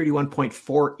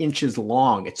 131.4 inches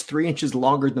long. It's 3 inches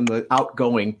longer than the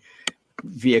outgoing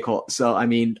vehicle. So, I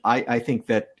mean, I think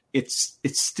that it's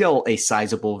still a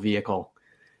sizable vehicle.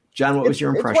 John, what was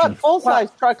your impression? It's what full-size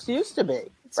trucks used to be,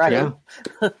 right? Yeah.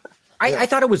 I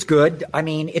thought it was good. I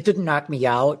mean, it didn't knock me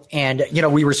out. And,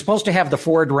 we were supposed to have the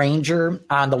Ford Ranger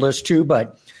on the list too,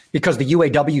 but because the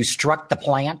UAW struck the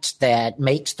plant that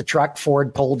makes the truck,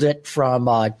 Ford pulled it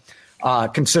from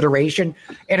consideration.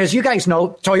 And as you guys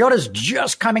know, Toyota's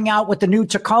just coming out with the new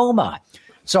Tacoma.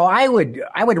 So I would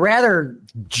rather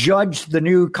judge the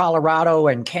new Colorado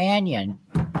and Canyon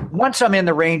once I'm in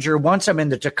the Ranger, once I'm in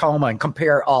the Tacoma, and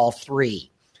compare all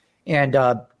three. And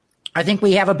I think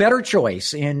we have a better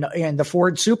choice in the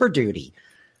Ford Super Duty.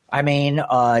 I mean,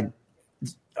 the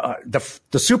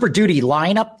Super Duty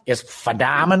lineup is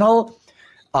phenomenal.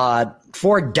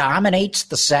 Ford dominates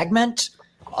the segment.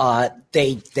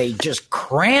 They just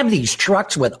cram these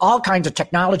trucks with all kinds of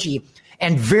technology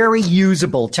and very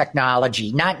usable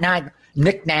technology, not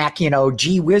knick-knack,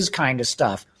 gee whiz kind of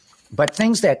stuff. but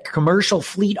things that commercial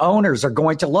fleet owners are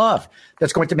going to love.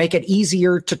 That's going to make it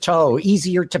easier to tow,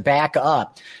 easier to back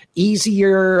up,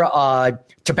 easier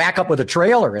to back up with a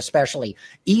trailer, especially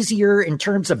easier in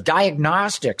terms of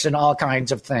diagnostics and all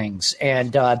kinds of things.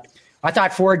 And I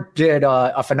thought Ford did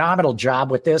a phenomenal job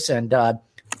with this. And I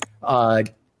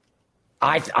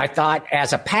thought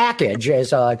as a package,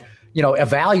 as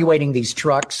evaluating these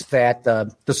trucks, that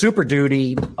the Super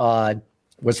Duty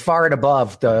was far and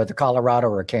above the Colorado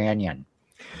or Canyon.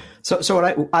 So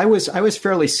what I was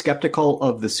fairly skeptical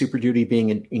of the Super Duty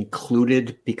being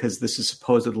included, because this is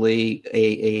supposedly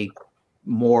a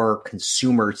more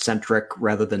consumer-centric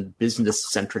rather than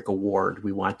business-centric award.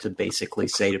 We want to basically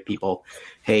say to people,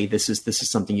 hey, this is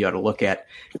something you ought to look at.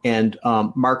 And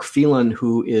Mark Phelan,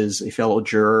 who is a fellow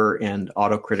juror and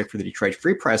auto critic for the Detroit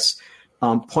Free Press,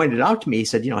 pointed out to me, he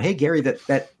said, hey, Gary,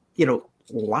 that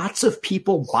lots of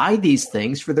people buy these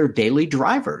things for their daily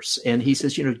drivers. And he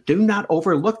says, do not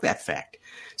overlook that fact.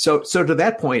 So to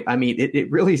that point, I mean,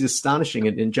 it really is astonishing.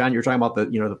 And John, you're talking about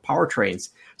the powertrains.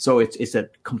 So it's a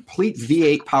complete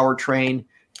V8 powertrain,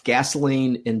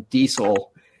 gasoline and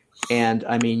diesel. And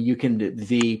I mean, you can,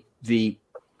 the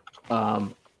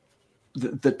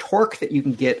torque that you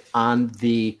can get on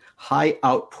the high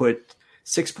output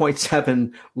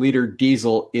 6.7 liter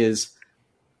diesel is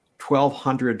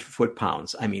 1,200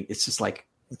 foot-pounds. I mean, it's just like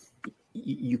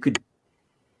you could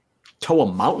tow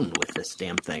a mountain with this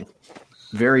damn thing.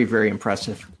 Very, very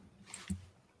impressive.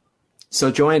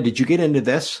 So, Joann, did you get into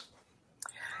this?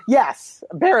 Yes,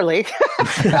 barely.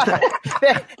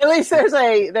 At least there's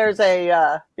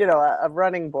a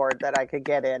running board that I could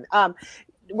get in.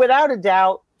 Without a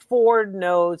doubt, Ford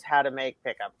knows how to make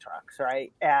pickup trucks,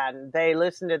 right? And they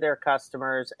listen to their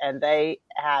customers, and they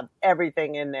have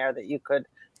everything in there that you could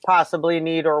possibly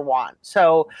need or want.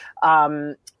 So,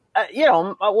 what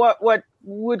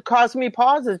would cause me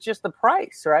pause is just the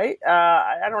price, right?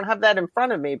 I don't have that in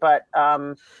front of me, but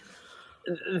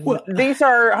these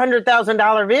are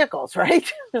 $100,000 vehicles,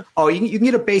 right? Oh, you can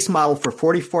get a base model for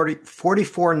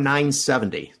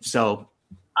 $44,970. So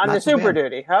on the Super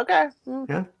Duty, okay.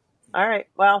 Yeah. All right.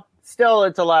 Well, still,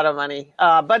 it's a lot of money,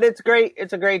 but it's great.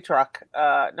 It's a great truck,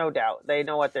 no doubt. They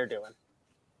know what they're doing.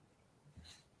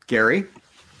 Gary?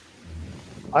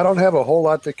 I don't have a whole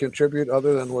lot to contribute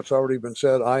other than what's already been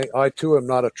said. I too am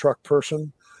not a truck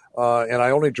person, and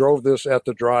I only drove this at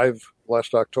the drive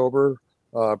last October.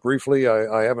 Briefly,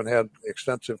 I haven't had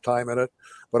extensive time in it,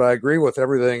 but I agree with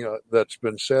everything that's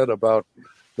been said about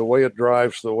the way it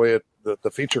drives, the way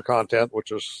the feature content,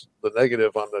 which is the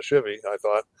negative on the Chevy. I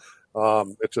thought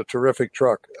it's a terrific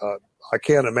truck. I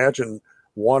can't imagine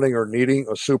wanting or needing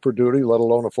a Super Duty, let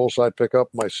alone a full-size pickup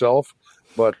myself.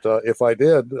 But if I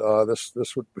did,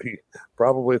 this would be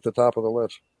probably at the top of the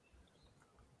list.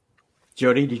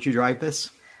 Jodi, did you drive this?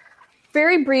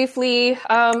 Very briefly.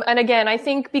 And again, I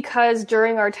think because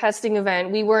during our testing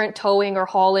event, we weren't towing or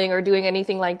hauling or doing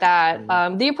anything like that.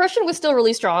 The impression was still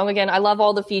really strong. Again, I love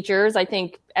all the features. I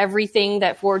think everything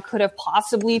that Ford could have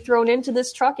possibly thrown into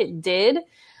this truck, it did.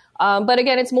 But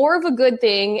again, it's more of a good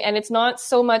thing, and it's not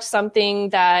so much something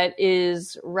that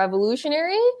is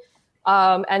revolutionary.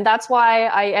 And that's why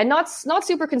and not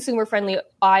super consumer friendly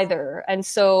either. And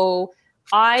so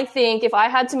I think if I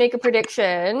had to make a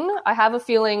prediction, I have a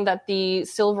feeling that the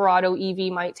Silverado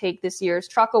EV might take this year's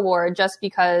truck award just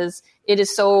because it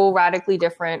is so radically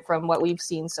different from what we've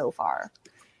seen so far.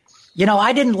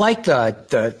 I didn't like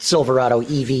the Silverado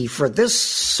EV for this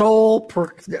sole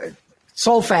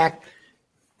fact.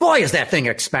 Boy, is that thing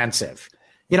expensive.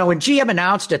 When GM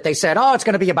announced it, they said, it's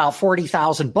going to be about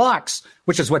 $40,000,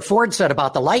 which is what Ford said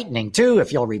about the Lightning, too,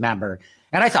 if you'll remember.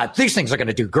 And I thought these things are going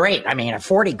to do great. I mean, at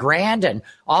 $40,000 and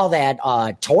all that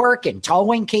torque and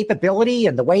towing capability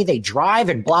and the way they drive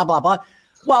and blah, blah, blah.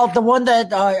 Well, the one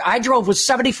that I drove was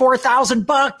 $74,000,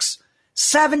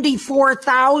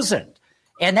 $74,000.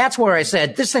 And that's where I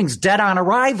said, this thing's dead on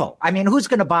arrival. I mean, who's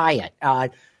going to buy it?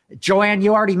 Joann,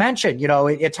 you already mentioned,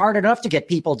 it's hard enough to get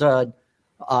people to,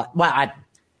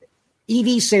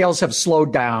 EV sales have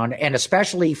slowed down, and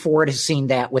especially Ford has seen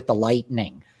that with the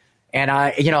Lightning. And,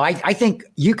 I think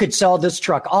you could sell this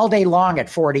truck all day long at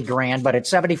 $40,000, but at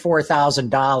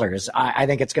 $74,000, I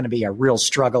think it's going to be a real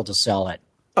struggle to sell it.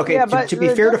 Okay, yeah, to be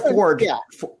fair to Ford,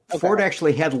 Ford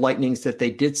actually had Lightnings that they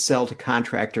did sell to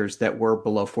contractors that were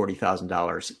below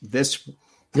 $40,000. This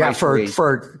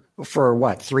for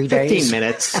what, 3 days? 15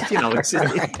 minutes.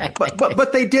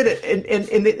 But they did it. And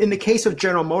in the case of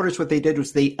General Motors, what they did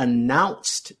was they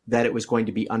announced that it was going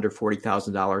to be under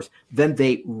 $40,000. Then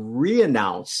they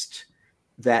re-announced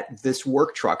that this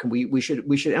work truck, and we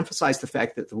should emphasize the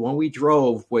fact that the one we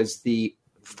drove was the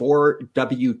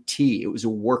 4WT. It was a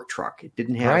work truck. It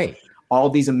didn't have all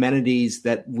these amenities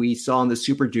that we saw in the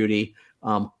Super Duty.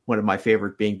 One of my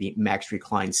favorite being the Max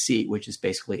Recline seat, which is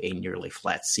basically a nearly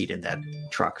flat seat in that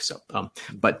truck. So,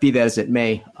 but be that as it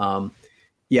may,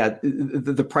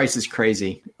 the price is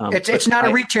crazy. It's not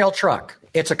a retail truck.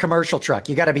 It's a commercial truck.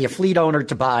 You got to be a fleet owner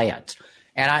to buy it.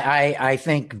 And I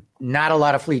think not a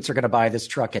lot of fleets are going to buy this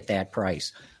truck at that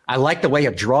price. I like the way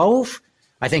it drove.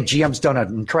 I think GM's done an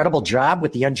incredible job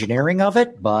with the engineering of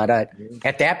it, but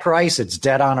at that price, it's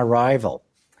dead on arrival.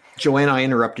 Joann, I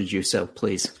interrupted you, so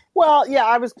please. Well, yeah,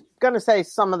 I was going to say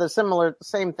some of the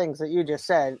same things that you just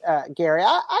said, Gary.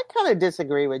 I kind of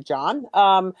disagree with John.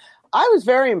 I was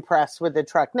very impressed with the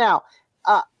truck. Now,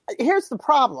 here's the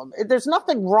problem. There's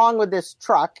nothing wrong with this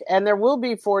truck, and there will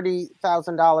be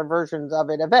 $40,000 versions of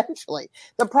it eventually.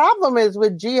 The problem is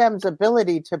with GM's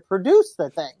ability to produce the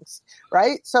things,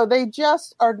 right? So they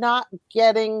just are not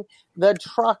getting the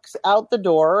trucks out the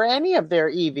door or any of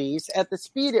their EVs at the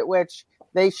speed at which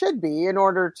they should be in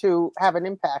order to have an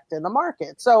impact in the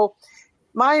market. So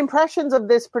my impressions of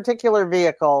this particular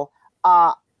vehicle,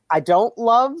 I don't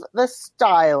love the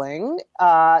styling.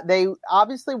 They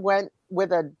obviously went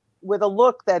with a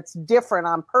look that's different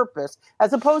on purpose,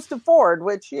 as opposed to Ford,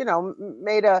 which,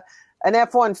 made an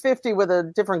F-150 with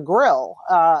a different grille,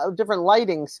 a different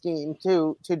lighting scheme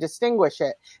to distinguish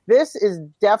it. This is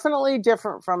definitely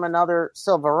different from another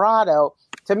Silverado.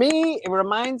 To me,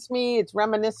 it's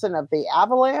reminiscent of the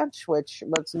Avalanche, which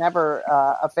was never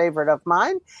a favorite of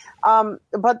mine.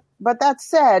 But that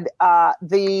said,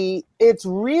 it's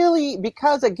really,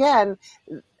 because again,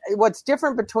 what's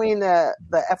different between the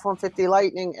F-150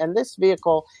 Lightning and this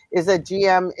vehicle is that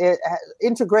GM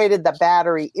integrated the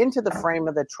battery into the frame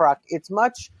of the truck. It's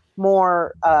much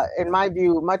more, in my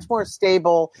view, much more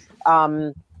stable.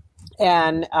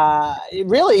 And it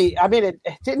really, it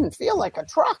didn't feel like a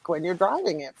truck when you're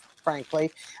driving it,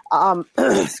 frankly.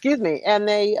 Excuse me. And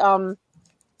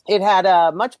it had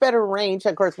a much better range.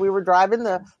 Of course, we were driving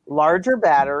the larger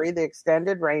battery, the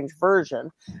extended range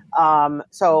version.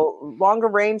 So longer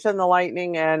range than the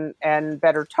Lightning and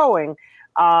better towing.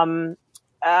 I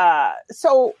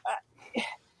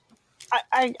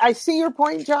see your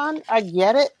point, John. I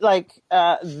get it. Like,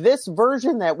 this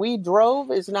version that we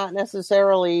drove is not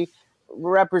necessarily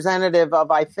representative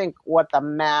of, I think, what the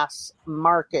mass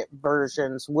market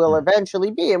versions will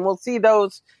eventually be. And we'll see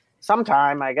those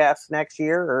sometime, I guess, next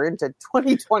year or into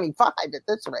 2025 at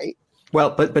this rate. Well,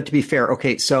 but to be fair,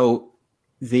 okay, so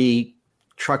the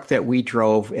truck that we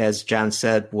drove, as John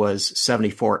said, was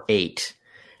 74.8.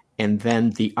 And then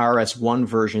the RS1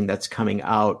 version that's coming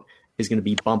out is going to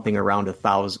be bumping around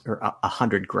 $1,000 or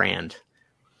 $100,000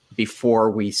 before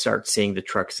we start seeing the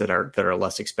trucks that are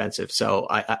less expensive. So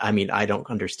I don't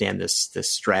understand this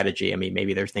strategy. I mean,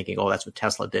 maybe they're thinking, oh, that's what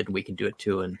Tesla did, and we can do it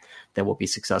too, and then we'll be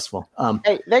successful.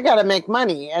 Hey, they got to make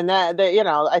money, and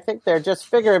I think they're just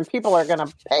figuring people are going to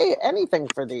pay anything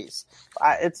for these.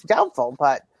 It's doubtful,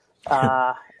 but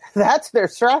that's their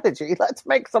strategy. Let's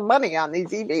make some money on these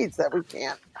EVs that we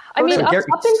can't. I mean, up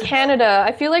in Canada,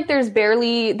 I feel like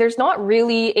there's not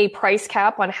really a price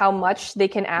cap on how much they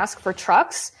can ask for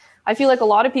trucks. I feel like a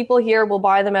lot of people here will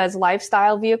buy them as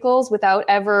lifestyle vehicles without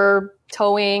ever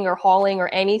towing or hauling or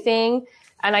anything.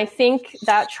 And I think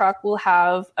that truck will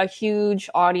have a huge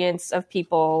audience of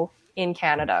people in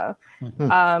Canada.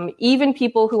 Mm-hmm. Even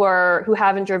people who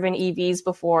haven't driven EVs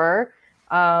before.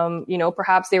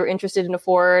 Perhaps they were interested in a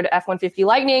Ford F-150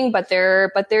 Lightning, but they're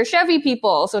Chevy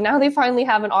people. So now they finally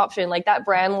have an option. Like, that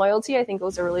brand loyalty, I think,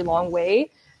 goes a really long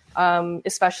way,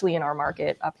 especially in our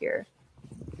market up here.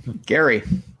 Gary.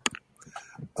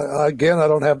 Again, I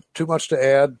don't have too much to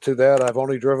add to that. I've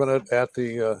only driven it at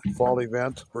the fall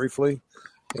event briefly.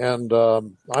 And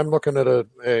I'm looking at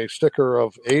a sticker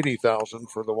of $80,000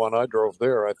 for the one I drove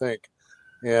there, I think.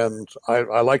 And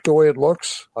I like the way it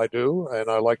looks. I do. And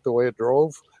I like the way it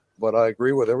drove. But I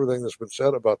agree with everything that's been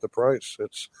said about the price.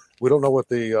 We don't know what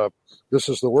this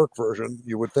is the work version.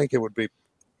 You would think it would be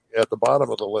at the bottom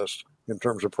of the list in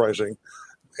terms of pricing.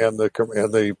 And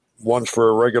the ones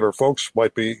for regular folks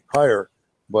might be higher.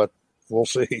 But we'll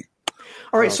see.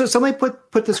 All right. So let me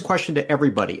put this question to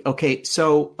everybody. Okay.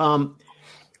 So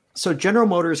General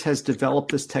Motors has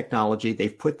developed this technology.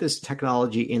 They've put this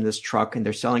technology in this truck, and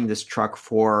they're selling this truck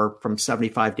from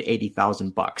 $75,000 to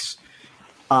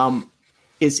 $80,000.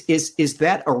 Is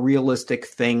that a realistic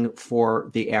thing for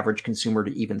the average consumer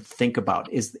to even think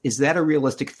about? Is that a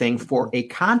realistic thing for a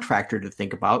contractor to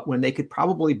think about when they could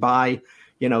probably buy,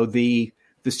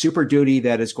 the Super Duty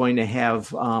that is going to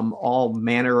have all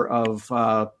manner of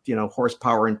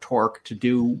horsepower and torque to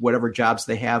do whatever jobs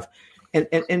they have,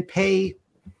 and pay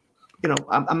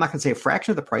I'm not going to say a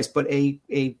fraction of the price, but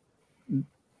a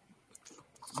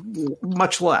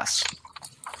much less.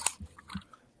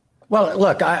 Well,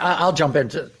 look, I'll jump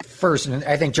into first, and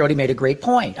I think Jodi made a great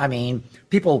point. I mean,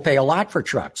 people pay a lot for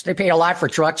trucks. They pay a lot for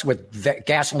trucks with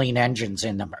gasoline engines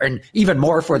in them, and even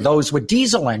more for those with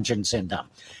diesel engines in them.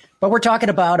 But we're talking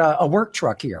about a work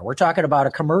truck here. We're talking about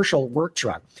a commercial work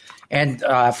truck. And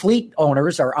fleet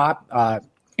owners are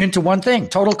into one thing,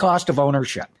 total cost of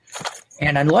ownership.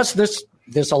 And unless this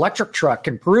electric truck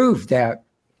can prove that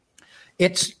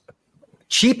it's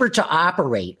cheaper to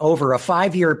operate over a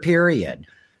 5-year period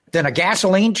than a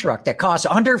gasoline truck that costs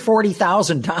under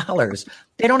 $40,000,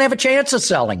 they don't have a chance of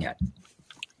selling it.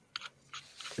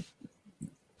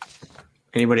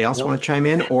 Anybody else want to chime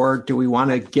in, or do we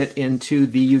want to get into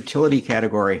the utility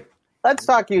category? Let's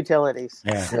talk utilities.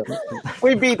 Yeah.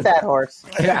 We beat that horse.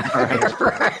 Yeah.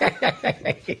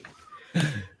 Right.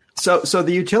 So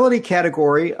the utility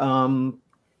category,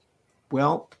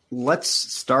 well, let's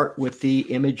start with the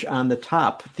image on the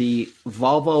top, the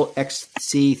Volvo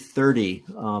XC30.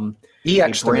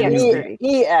 EX30.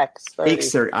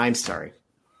 EX30. I'm sorry.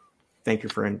 Thank you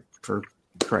for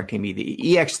correcting me. The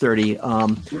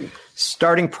EX30,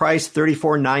 starting price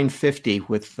 $34,950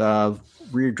 with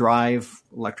rear drive,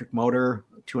 electric motor,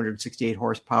 268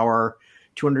 horsepower,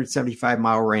 275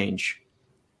 mile range.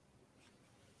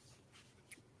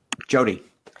 Jodi.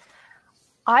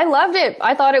 I loved it.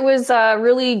 I thought it was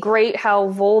really great how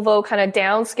Volvo kind of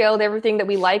downscaled everything that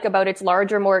we like about its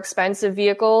larger, more expensive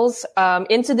vehicles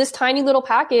into this tiny little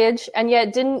package, and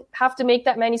yet didn't have to make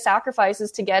that many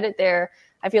sacrifices to get it there.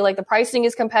 I feel like the pricing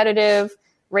is competitive,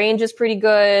 range is pretty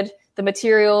good, the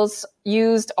materials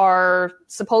used are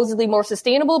supposedly more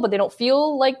sustainable, but they don't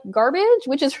feel like garbage,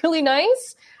 which is really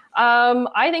nice.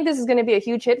 I think this is going to be a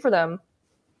huge hit for them.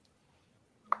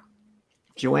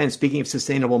 Joann, speaking of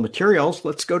sustainable materials,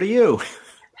 let's go to you.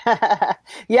 Yeah,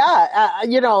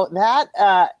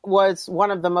 that was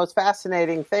one of the most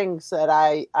fascinating things that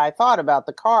I thought about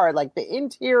the car, like the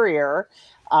interior.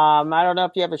 I don't know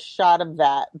if you have a shot of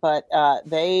that, but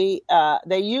they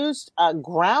used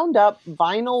ground up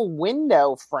vinyl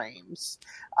window frames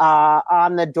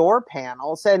on the door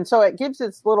panels, and so it gives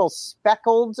this little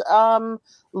speckled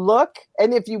look.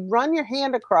 And if you run your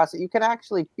hand across it, you can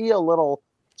actually feel little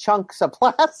chunks of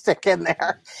plastic in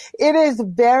there. It is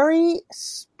very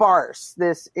sparse,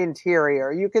 this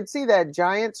interior. You can see that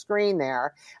giant screen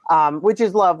there, which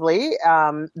is lovely.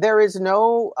 There is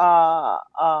no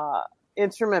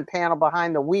instrument panel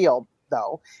behind the wheel,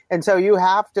 though. And so you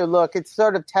have to look, it's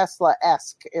sort of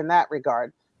Tesla-esque in that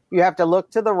regard. You have to look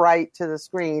to the right to the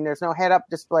screen. There's no head-up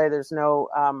display. There's no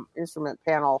instrument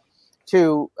panel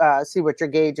to see what your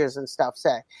gauges and stuff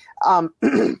say.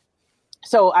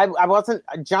 So I wasn't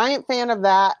a giant fan of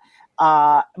that,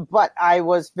 but I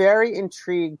was very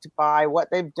intrigued by what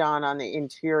they've done on the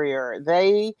interior.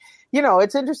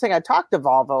 It's interesting. I talked to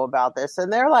Volvo about this,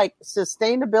 and they're like,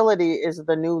 sustainability is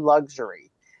the new luxury,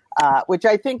 which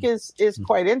I think is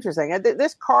quite interesting.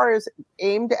 This car is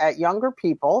aimed at younger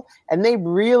people, and they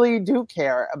really do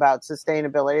care about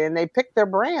sustainability, and they pick their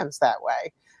brands that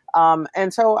way.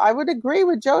 And so I would agree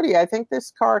with Jodi. I think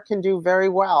this car can do very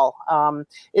well.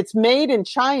 It's made in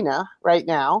China right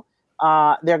now.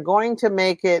 They're going to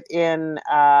make it in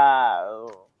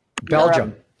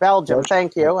Belgium. Belgium.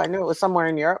 Thank you. I knew it was somewhere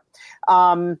in Europe.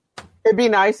 It'd be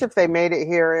nice if they made it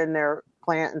here in their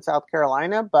plant in South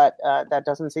Carolina, but that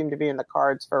doesn't seem to be in the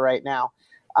cards for right now.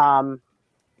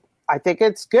 I think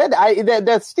it's good.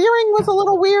 The steering was a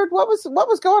little weird. What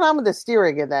was going on with the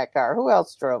steering in that car? Who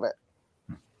else drove it?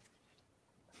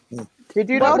 Did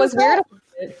you notice that?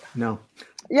 No.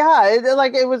 Yeah, it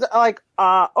was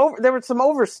there was some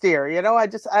oversteer.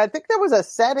 I think there was a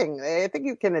setting. I think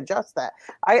you can adjust that.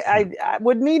 I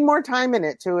would need more time in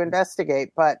it to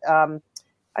investigate, but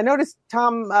I noticed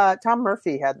Tom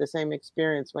Murphy had the same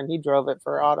experience when he drove it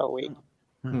for Auto Week.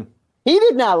 Mm-hmm. He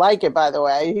did not like it, by the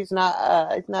way. He's not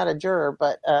a juror,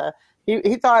 but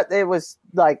he thought it was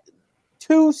like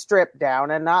too stripped down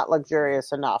and not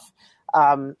luxurious enough.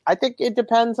 I think it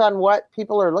depends on what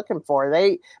people are looking for.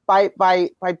 They by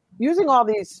using all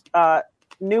these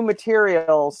new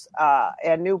materials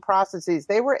and new processes,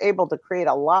 they were able to create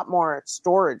a lot more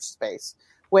storage space,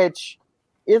 which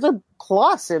is a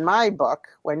plus in my book.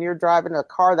 When you're driving a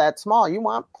car that small, you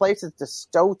want places to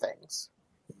stow things.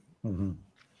 Mm-hmm.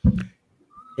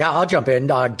 Yeah, I'll jump in.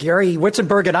 Gary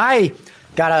Witzenburg and I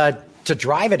got to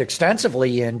drive it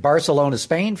extensively in Barcelona,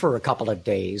 Spain for a couple of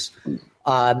days.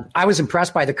 I was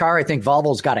impressed by the car. I think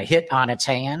Volvo's got a hit on its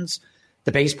hands.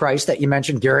 The base price that you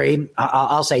mentioned, Gary,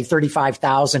 I'll say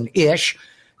 $35,000-ish.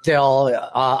 They'll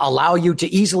allow you to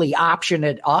easily option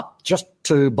it up just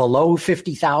to below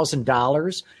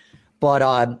 $50,000.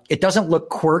 But it doesn't look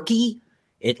quirky.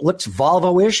 It looks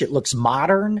Volvo-ish. It looks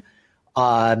modern.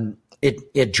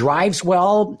 It drives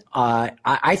well.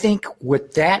 I think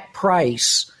with that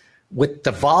price, with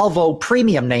the Volvo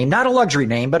premium name, not a luxury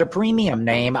name, but a premium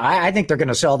name, I think they're going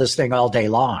to sell this thing all day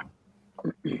long.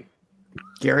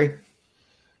 Gary?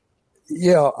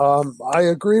 Yeah, I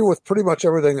agree with pretty much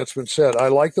everything that's been said. I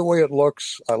like the way it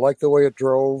looks. I like the way it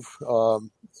drove.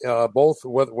 Both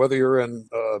whether you're in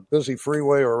a busy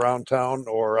freeway or around town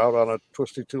or out on a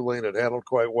twisty two-lane, it handled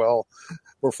quite well.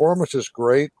 Performance is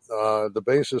great. The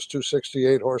base is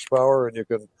 268 horsepower,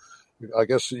 and I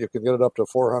guess you can get it up to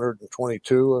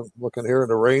 422. I'm looking here, and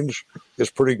the range is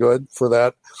pretty good for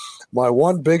that. My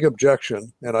one big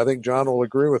objection, and I think John will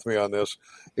agree with me on this,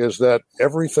 is that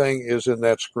everything is in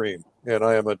that screen. And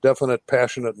I am a definite,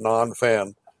 passionate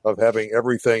non-fan of having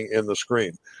everything in the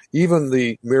screen. Even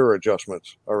the mirror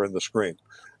adjustments are in the screen.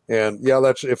 And yeah,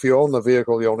 that's if you own the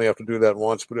vehicle, you only have to do that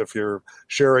once. But if you're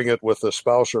sharing it with a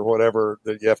spouse or whatever,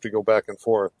 that you have to go back and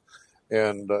forth.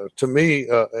 And to me,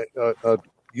 a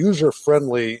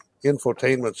user-friendly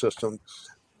infotainment system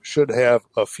should have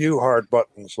a few hard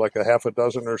buttons, like a half a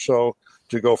dozen or so,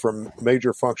 to go from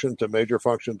major function to major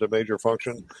function to major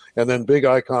function, and then big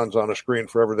icons on a screen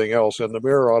for everything else. And the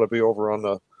mirror ought to be over on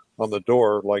the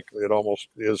door, like it almost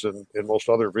is in most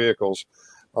other vehicles.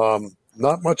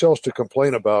 Not much else to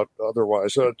complain about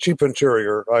otherwise. Cheap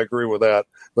interior, I agree with that,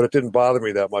 but it didn't bother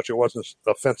me that much. It wasn't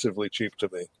offensively cheap to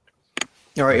me.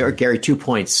 All right, Gary, 2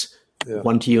 points. Yeah.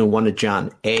 One to you and one to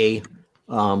John. In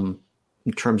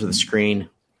terms of the screen,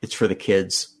 it's for the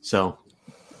kids. So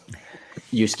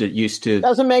used to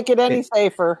doesn't make it any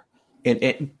safer.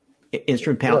 And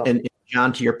instrument panel, and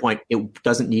John, to your point, it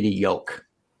doesn't need a yoke.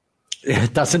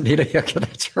 It doesn't need a yoke.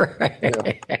 That's right.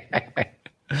 Yeah.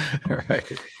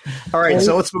 All right.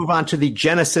 So let's move on to the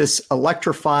Genesis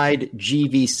electrified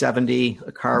GV70,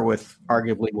 a car with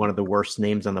arguably one of the worst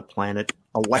names on the planet.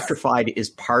 Electrified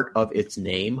is part of its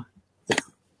name.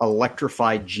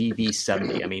 Electrified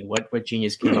GV70. I mean, what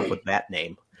genius came up with that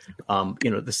name?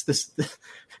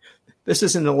 This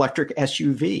is an electric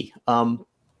SUV.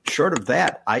 Short of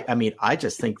that, I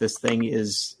just think this thing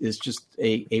is just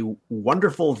a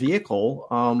wonderful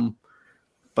vehicle,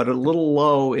 but a little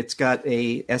low. It's got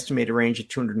a estimated range of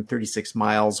 236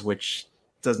 miles, which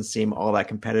doesn't seem all that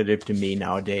competitive to me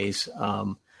nowadays.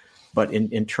 But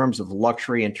in terms of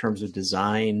luxury, in terms of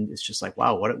design, it's just like,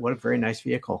 wow, what a very nice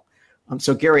vehicle.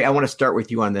 So, Gary, I want to start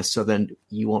with you on this, so then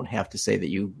you won't have to say that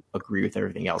you agree with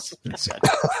everything else I said.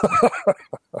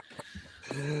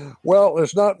 Well,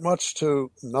 there's not much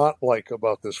to not like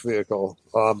about this vehicle.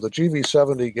 The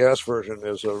GV70 gas version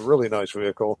is a really nice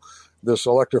vehicle. This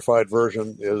electrified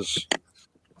version is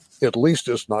at least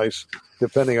as nice,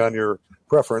 depending on your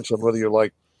preference and whether you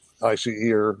like ICE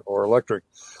or electric.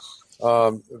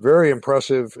 Very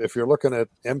impressive. If you're looking at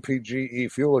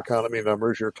MPGe fuel economy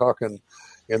numbers, you're talking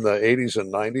in the 80s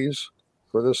and 90s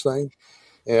for this thing.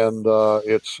 And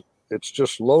it's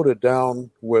just loaded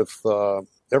down with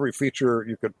every feature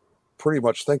you could pretty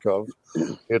much think of.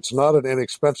 It's not an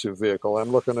inexpensive vehicle.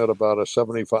 I'm looking at about a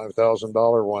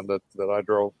 $75,000 one that I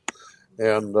drove.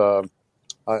 And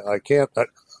I can't,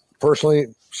 personally,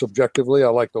 subjectively, I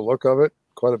like the look of it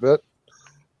quite a bit.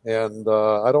 And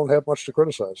I don't have much to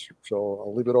criticize. So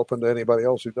I'll leave it open to anybody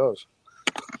else who does.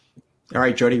 All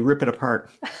right, Jodi, rip it apart.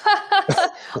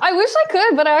 I wish I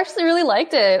could, but I actually really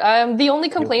liked it. The only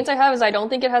complaints I have is I don't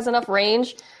think it has enough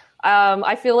range.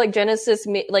 I feel like Genesis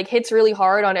hits really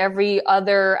hard on every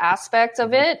other aspect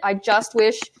of it. I just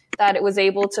wish that it was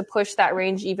able to push that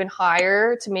range even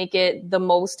higher to make it the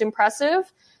most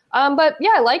impressive. But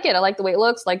yeah, I like it. I like the way it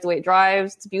looks, like the way it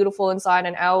drives. It's beautiful inside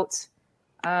and out.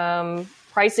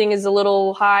 Pricing is a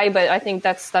little high, but I think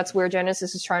that's where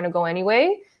Genesis is trying to go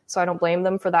anyway. So I don't blame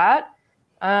them for that.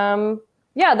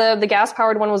 Yeah, the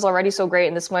gas-powered one was already so great,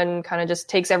 and this one kind of just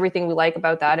takes everything we like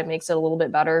about that. It makes it a little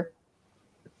bit better.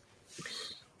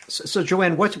 So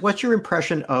Joann, what's your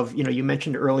impression of, you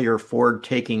mentioned earlier Ford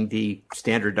taking the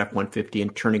standard F-150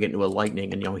 and turning it into a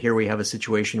Lightning. And, here we have a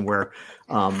situation where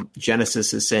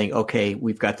Genesis is saying, okay,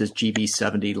 we've got this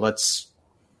GV70, let's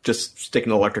just stick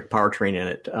an electric powertrain in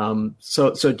it.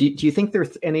 So do you think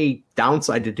there's any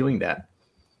downside to doing that?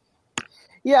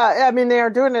 Yeah, I mean, they are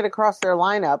doing it across their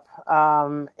lineup,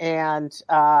 and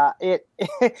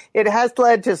it has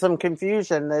led to some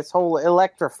confusion, this whole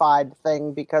electrified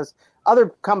thing, because other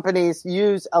companies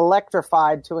use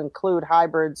electrified to include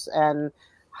hybrids and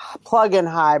plug-in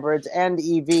hybrids and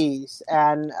EVs.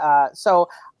 And so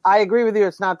I agree with you.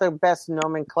 It's not the best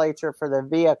nomenclature for the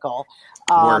vehicle.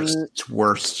 It's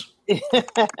worst. It's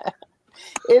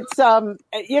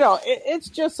it's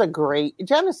just a great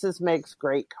Genesis makes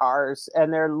great cars,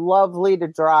 and they're lovely to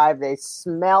drive. They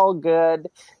smell good.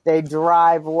 They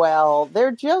drive well.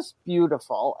 They're just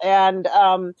beautiful. And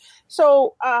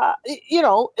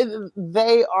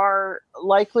they are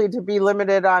likely to be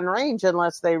limited on range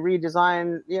unless they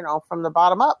redesign, from the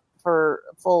bottom up for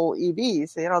full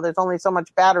EVs. There's only so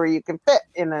much battery you can fit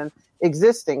in an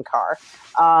existing car.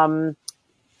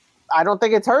 I don't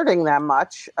think it's hurting them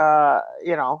much,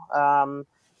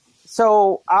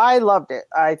 so I loved it.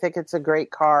 I think it's a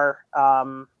great car.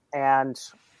 And,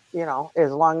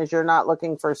 as long as you're not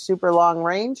looking for super long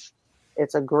range,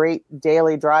 it's a great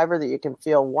daily driver that you can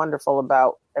feel wonderful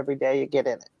about every day you get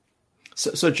in it.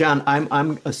 So John,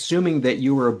 I'm assuming that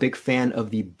you were a big fan of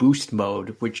the boost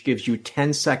mode, which gives you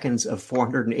 10 seconds of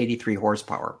 483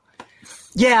 horsepower.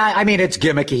 Yeah, I mean, it's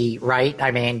gimmicky, right?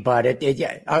 I mean, but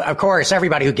of course,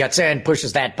 everybody who gets in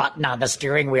pushes that button on the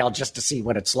steering wheel just to see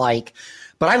what it's like.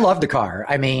 But I love the car.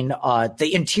 I mean,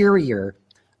 the interior,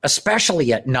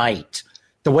 especially at night,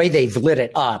 the way they've lit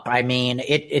it up, I mean,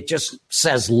 it just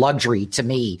says luxury to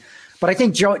me. But I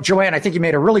think, Joann, I think you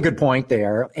made a really good point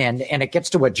there, and it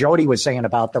gets to what Jodi was saying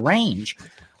about the range.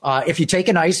 If you take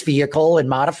a nice vehicle and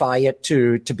modify it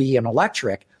to be an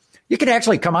electric, you can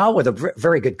actually come out with a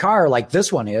very good car like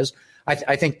this one is.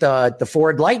 I think the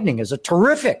Ford Lightning is a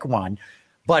terrific one,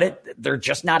 but they're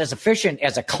just not as efficient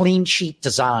as a clean sheet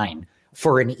design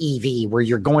for an EV where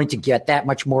you're going to get that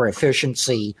much more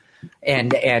efficiency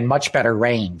and much better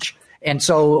range. And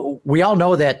so we all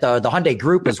know that the Hyundai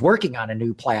Group is working on a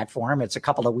new platform. It's a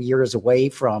couple of years away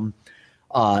from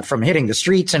hitting the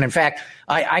streets. And in fact,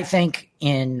 I think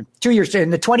in 2 years, in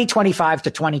the 2025 to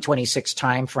 2026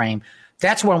 timeframe,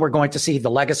 that's when we're going to see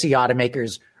the legacy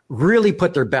automakers really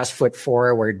put their best foot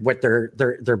forward with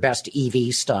their best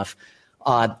EV stuff.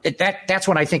 That's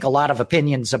when I think a lot of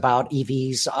opinions about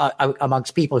EVs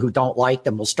amongst people who don't like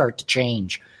them will start to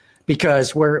change,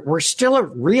 because we're still I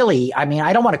mean,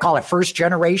 I don't want to call it first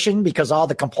generation because all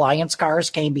the compliance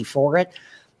cars came before it,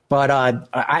 but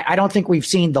I don't think we've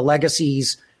seen the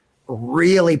legacies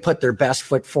really put their best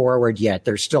foot forward yet.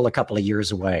 They're still a couple of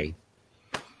years away.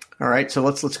 All right, so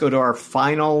let's go to our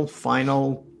final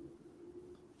finalist.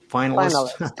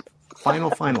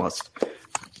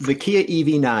 The Kia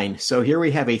EV9. So here we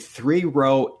have a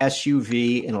 3-row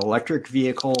SUV, an electric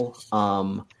vehicle.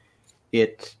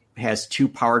 It has 2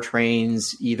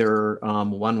 powertrains, either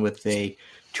one with a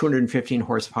 215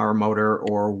 horsepower motor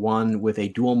or one with a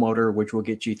dual motor, which will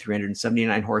get you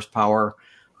 379 horsepower.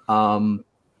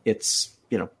 It's,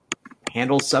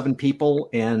 handles 7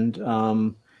 people,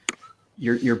 and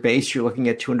your base, you're looking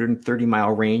at 230 mile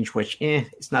range, which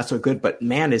it's not so good. But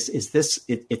man, is this?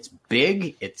 It's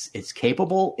big. It's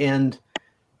capable, and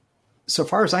so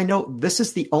far as I know, this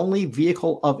is the only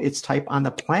vehicle of its type on the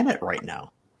planet right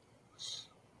now.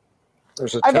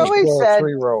 There's a I've always said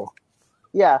 3-row.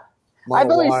 Yeah, I've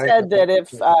always said that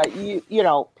if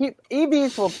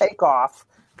EVs will take off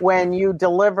when you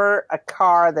deliver a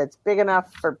car that's big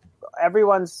enough for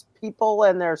everyone's people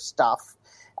and their stuff.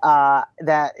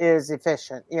 That is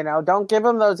efficient. Don't give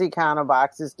them those econo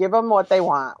boxes. Give them what they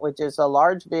want, which is a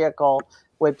large vehicle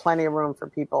with plenty of room for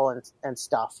people and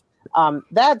stuff.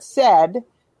 That said,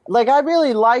 I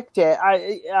really liked it.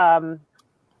 I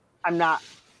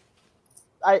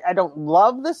don't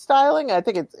love the styling. I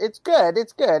think it's good.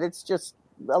 It's good. It's just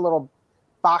a little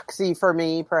boxy for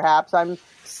me, perhaps. I'm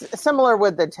similar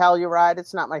with the Telluride.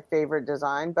 It's not my favorite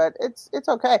design, but it's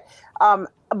okay.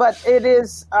 But it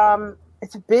is.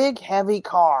 It's a big, heavy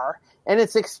car, and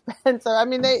it's expensive. I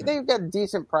mean, they've got a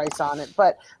decent price on it.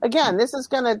 But, again, this is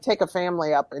going to take a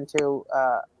family up into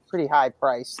a pretty high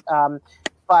price.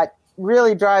 But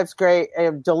really drives great.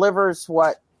 It delivers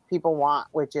what people want,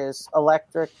 which is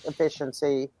electric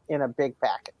efficiency in a big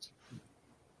package.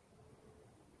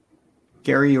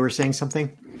 Gary, you were saying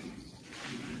something?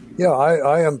 Yeah,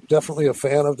 I am definitely a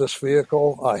fan of this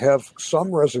vehicle. I have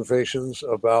some reservations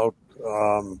about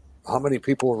how many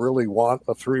people really want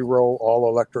a 3-row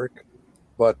all-electric.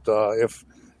 But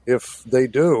if they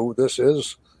do, this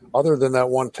is, other than that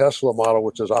one Tesla model,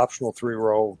 which is optional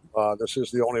 3-row, this is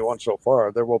the only one so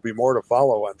far. There will be more to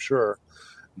follow, I'm sure.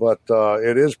 But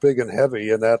it is big and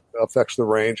heavy, and that affects the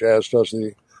range, as does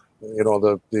the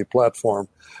platform.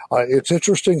 It's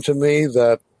interesting to me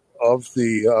that of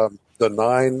the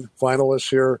 9 finalists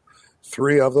here,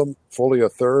 3 of them, fully a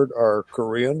third, are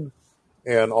Korean.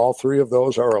 And all 3 of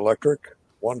those are electric,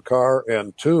 1 car,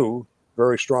 and 2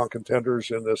 very strong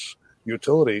contenders in this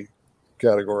utility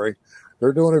category.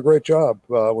 they're doing a great job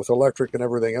with electric and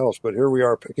everything else. But here we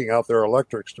are picking out their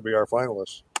electrics to be our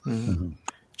finalists. Mm-hmm.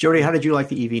 Jodi, how did you like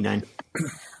the EV9?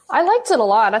 I liked it a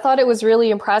lot. I thought it was really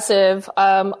impressive.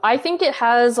 I think it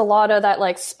has a lot of that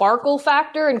like sparkle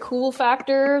factor and cool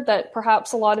factor that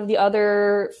perhaps a lot of the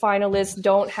other finalists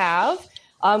don't have.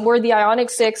 Where the Ioniq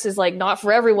 6 is like not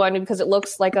for everyone because it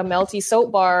looks like a melty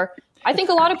soap bar. I think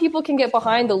a lot of people can get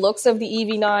behind the looks of the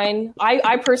EV9.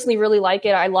 I personally really like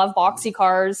it. I love boxy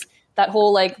cars. That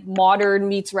whole like modern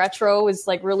meets retro is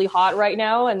like really hot right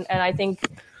now, and I think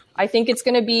it's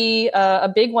going to be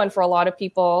a big one for a lot of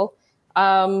people.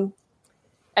 And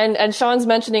Sean's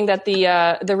mentioning that the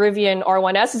Rivian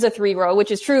R1S is a 3-row,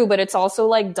 which is true, but it's also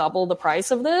like double the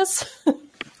price of this.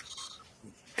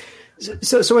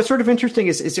 So what's sort of interesting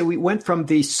is that we went from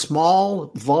the small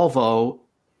Volvo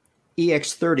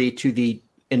EX30 to the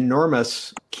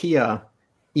enormous Kia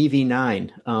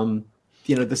EV9.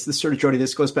 This sort of, Jodi,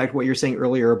 this goes back to what you were saying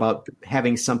earlier about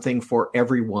having something for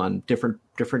everyone, different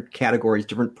categories,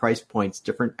 different price points,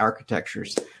 different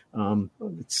architectures.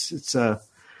 It's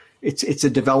a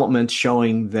development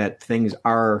showing that things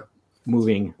are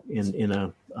moving in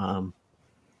a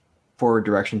forward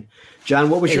direction. John,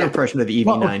 what was your impression of the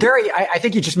EV9? Well, I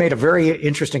think you just made a very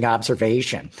interesting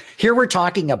observation. Here we're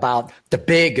talking about the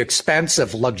big,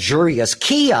 expensive, luxurious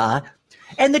Kia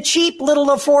and the cheap, little,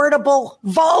 affordable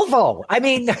Volvo. I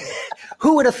mean,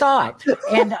 who would have thought?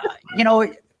 And,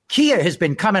 Kia has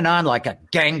been coming on like a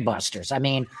gangbusters. I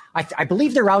mean, I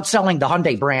believe they're outselling the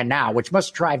Hyundai brand now, which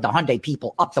must drive the Hyundai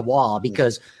people up the wall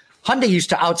because Hyundai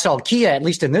used to outsell Kia, at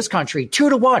least in this country,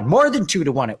 2-1, more than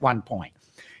 2-1 at one point.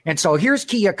 And so here's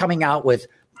Kia coming out with,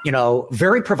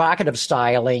 very provocative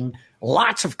styling,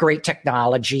 lots of great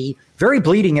technology, very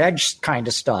bleeding edge kind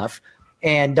of stuff.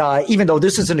 And even though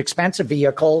this is an expensive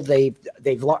vehicle, they've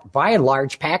by and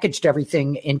large packaged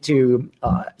everything into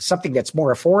something that's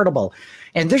more affordable.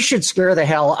 And this should scare the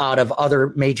hell out of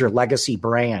other major legacy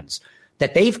brands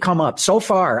that they've come up so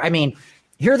far. I mean,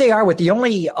 here they are with the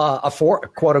only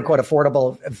quote unquote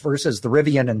affordable versus the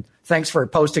Rivian. And thanks for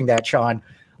posting that, Sean.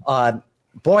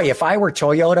 Boy, if I were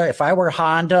Toyota, if I were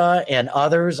Honda and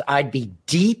others, I'd be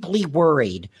deeply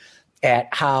worried at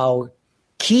how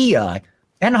Kia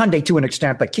and Hyundai to an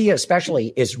extent, but Kia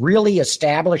especially, is really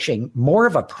establishing more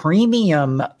of a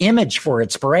premium image for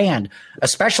its brand,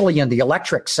 especially in the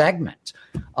electric segment.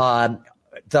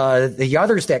 The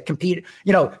others that compete,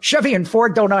 Chevy and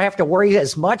Ford don't have to worry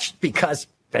as much because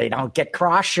they don't get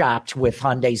cross-shopped with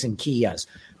Hyundais and Kias.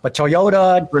 But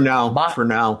Toyota... For now.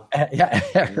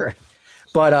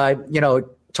 But,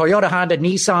 Toyota, Honda,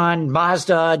 Nissan,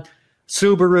 Mazda,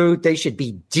 Subaru, they should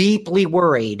be deeply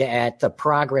worried at the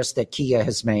progress that Kia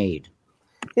has made.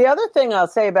 The other thing I'll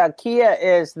say about Kia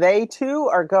is they, too,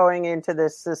 are going into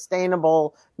this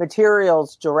sustainable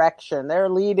materials direction. They're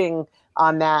leading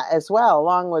on that as well,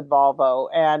 along with Volvo.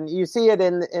 And you see it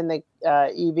in the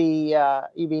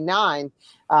EV9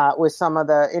 with some of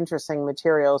the interesting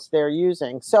materials they're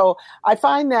using. So I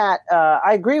find that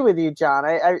I agree with you, John.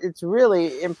 It's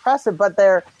really impressive, but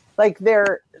they're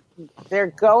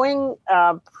going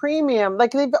premium.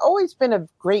 Like they've always been a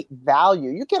great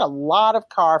value. You get a lot of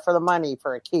car for the money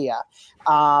for a Kia.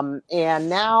 And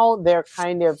now they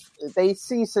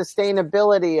see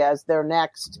sustainability as their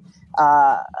next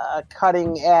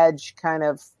cutting edge kind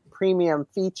of premium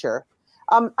feature.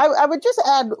 I would just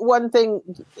add one thing,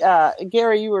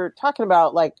 Gary, you were talking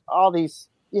about like all these,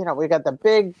 we got the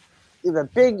big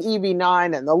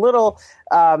EV9 and the little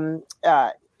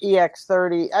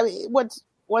EX30. I mean,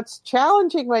 what's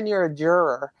challenging when you're a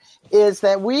juror is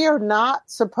that we are not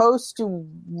supposed to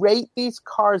rate these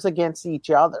cars against each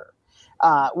other.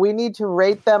 We need to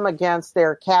rate them against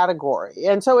their category.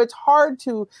 And so it's hard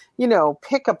to,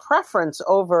 pick a preference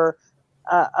over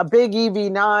a big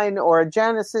EV9 or a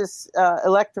Genesis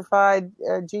electrified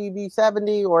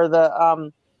GV70 or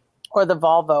the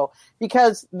Volvo,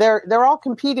 because they're all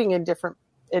competing in different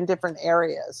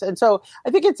areas. And so I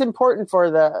think it's important for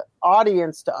the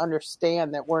audience to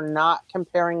understand that we're not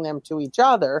comparing them to each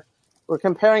other. We're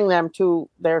comparing them to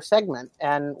their segment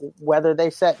and whether they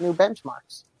set new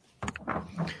benchmarks.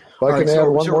 If I can add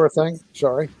one more thing.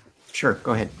 Sorry. Sure,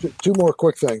 go ahead. Two more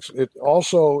quick things.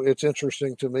 It's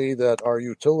interesting to me that our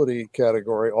utility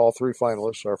category, all three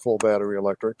finalists are full battery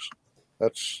electrics.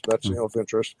 That's of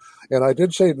interest. And I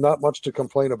did say not much to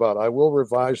complain about. I will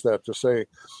revise that to say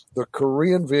the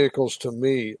Korean vehicles, to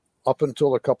me, up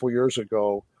until a couple years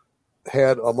ago,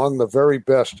 had among the very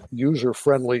best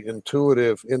user-friendly,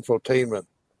 intuitive infotainment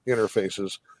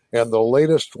interfaces, and the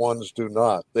latest ones do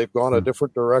not. They've gone a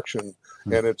different direction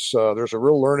And it's there's a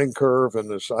real learning curve,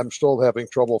 and I'm still having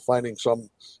trouble finding some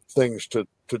things to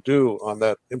do on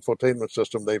that infotainment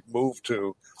system they've moved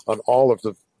to on all of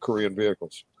the Korean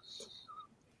vehicles.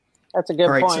 That's a good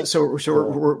point. All right, so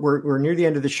we're near the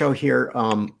end of the show here.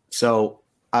 So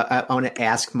I want to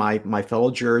ask my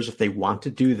fellow jurors if they want to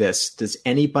do this. Does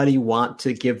anybody want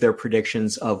to give their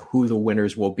predictions of who the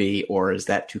winners will be, or is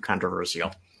that too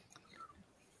controversial?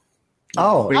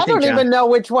 Oh, I don't even know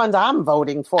which ones I'm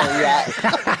voting for yet.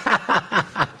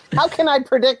 How can I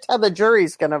predict how the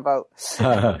jury's going to vote?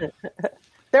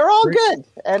 They're all good,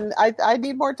 and I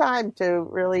need more time to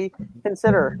really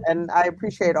consider, and I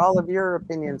appreciate all of your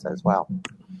opinions as well.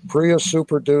 Prius,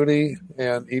 Super Duty,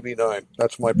 and EV9.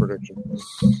 That's my prediction.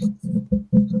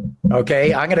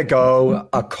 Okay, I'm going to go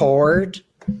Accord,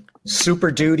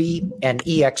 Super Duty, and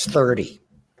EX30.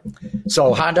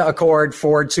 So Honda Accord,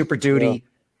 Ford Super Duty,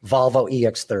 Volvo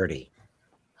EX30.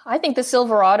 I think the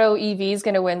Silverado EV is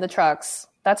going to win the trucks.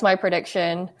 That's my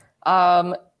prediction.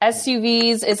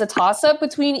 SUVs is a toss-up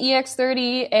between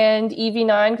EX30 and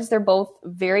EV9 because they're both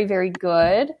very, very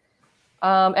good.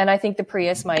 And I think the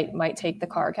Prius might take the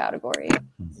car category.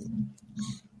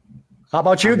 How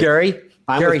about you, Gary?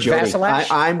 Gary with Jodi.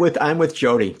 Vasilash? I'm with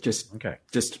Jodi. Just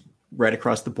right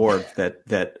across the board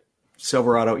that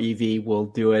Silverado EV will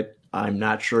do it. I'm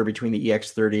not sure between the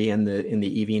EX30 and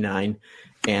the EV9,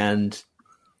 and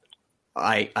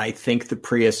I think the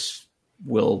Prius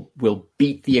will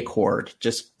beat the Accord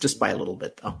just by a little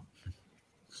bit, though.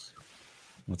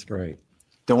 That's great.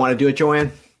 Don't want to do it,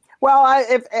 Joann? Well,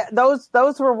 if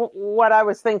those were what I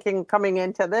was thinking coming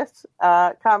into this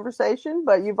conversation,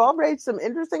 but you've all raised some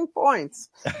interesting points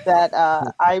that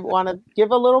I want to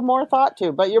give a little more thought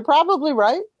to. But you're probably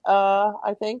right,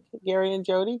 I think, Gary and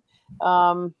Jodi.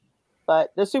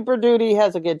 But the Super Duty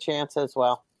has a good chance as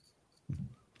well.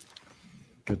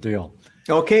 Good deal.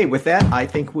 Okay, with that, I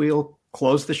think we'll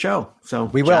close the show. So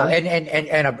we will. John?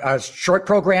 And a short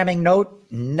programming note.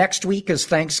 Next week is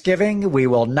Thanksgiving. We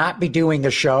will not be doing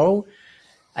a show.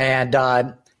 And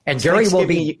Gary will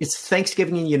be. It's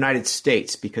Thanksgiving in the United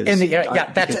States because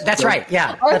that's right.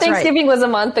 Yeah, our Thanksgiving was a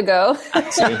month ago.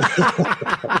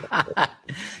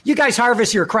 You guys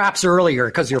harvest your crops earlier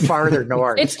because you're farther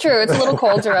north. It's true. It's a little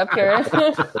colder up here.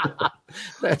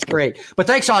 That's great. But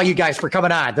thanks all you guys for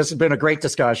coming on. This has been a great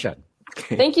discussion.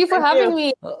 Thank you for having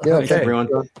me. Thanks, everyone.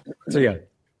 See ya.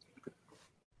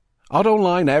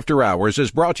 AutoLine After Hours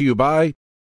is brought to you by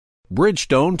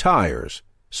Bridgestone Tires,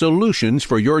 solutions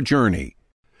for your journey,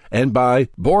 and by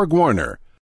Borg Warner.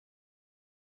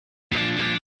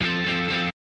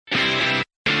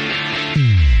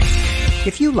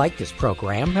 If you like this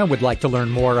program and would like to learn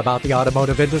more about the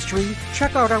automotive industry,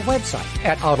 check out our website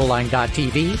at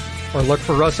autoline.tv or look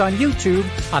for us on YouTube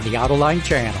on the AutoLine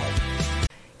channel.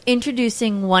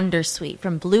 Introducing Wondersuite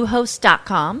from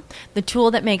Bluehost.com, the tool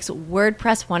that makes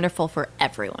WordPress wonderful for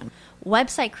everyone.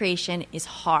 Website creation is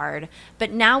hard,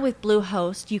 but now with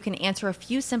Bluehost, you can answer a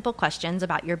few simple questions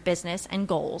about your business and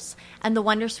goals, and the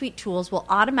Wondersuite tools will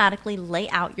automatically lay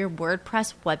out your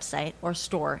WordPress website or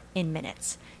store in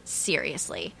minutes.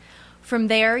 Seriously. From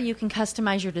there, you can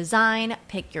customize your design,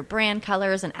 pick your brand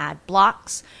colors, and add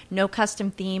blocks. No custom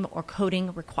theme or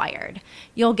coding required.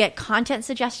 You'll get content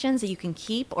suggestions that you can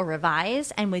keep or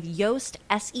revise, and with Yoast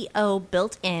SEO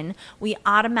built in, we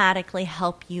automatically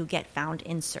help you get found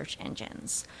in search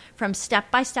engines. From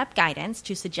step-by-step guidance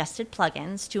to suggested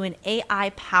plugins to an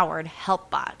AI-powered help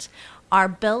bot, our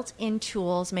built-in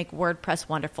tools make WordPress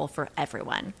wonderful for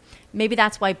everyone. Maybe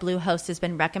that's why Bluehost has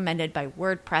been recommended by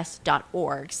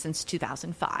WordPress.org since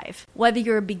 2005. Whether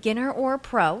you're a beginner or a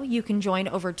pro, you can join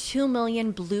over 2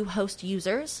 million Bluehost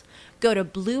users. Go to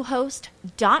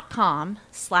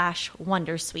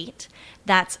bluehost.com/Wondersuite.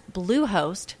 That's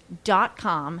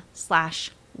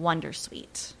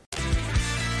bluehost.com/Wondersuite.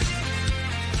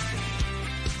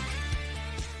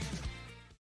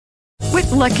 With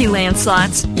Lucky Land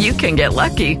Slots, you can get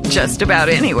lucky just about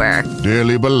anywhere.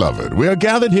 Dearly beloved, we are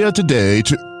gathered here today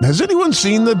to... Has anyone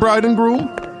seen the bride and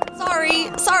groom?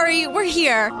 Sorry, we're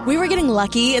here. We were getting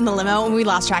lucky in the limo and we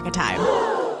lost track of time.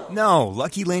 No,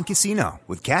 Lucky Land Casino,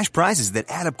 with cash prizes that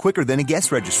add up quicker than a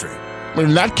guest registry.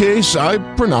 In that case, I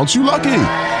pronounce you lucky.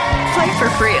 Play for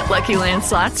free at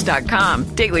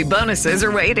LuckyLandSlots.com. Daily bonuses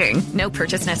are waiting. No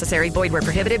purchase necessary. Void where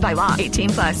prohibited by law.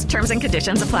 18+. Terms and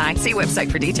conditions apply. See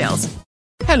website for details.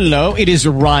 Hello, it is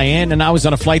Ryan, and I was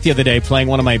on a flight the other day playing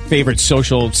one of my favorite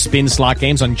social spin slot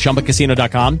games on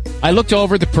ChumbaCasino.com. I looked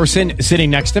over at the person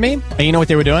sitting next to me, and you know what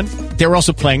they were doing? They were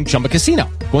also playing Chumba Casino.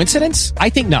 Coincidence? I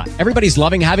think not. Everybody's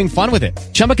loving having fun with it.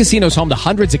 Chumba Casino is home to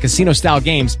hundreds of casino-style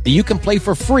games that you can play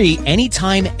for free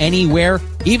anytime, anywhere,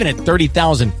 even at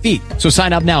 30,000 feet. So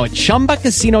sign up now at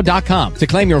ChumbaCasino.com to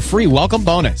claim your free welcome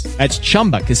bonus. That's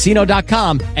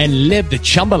ChumbaCasino.com and live the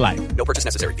Chumba life. No purchase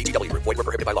necessary. VGW. Void where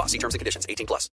prohibited by law. See terms and conditions. 18+.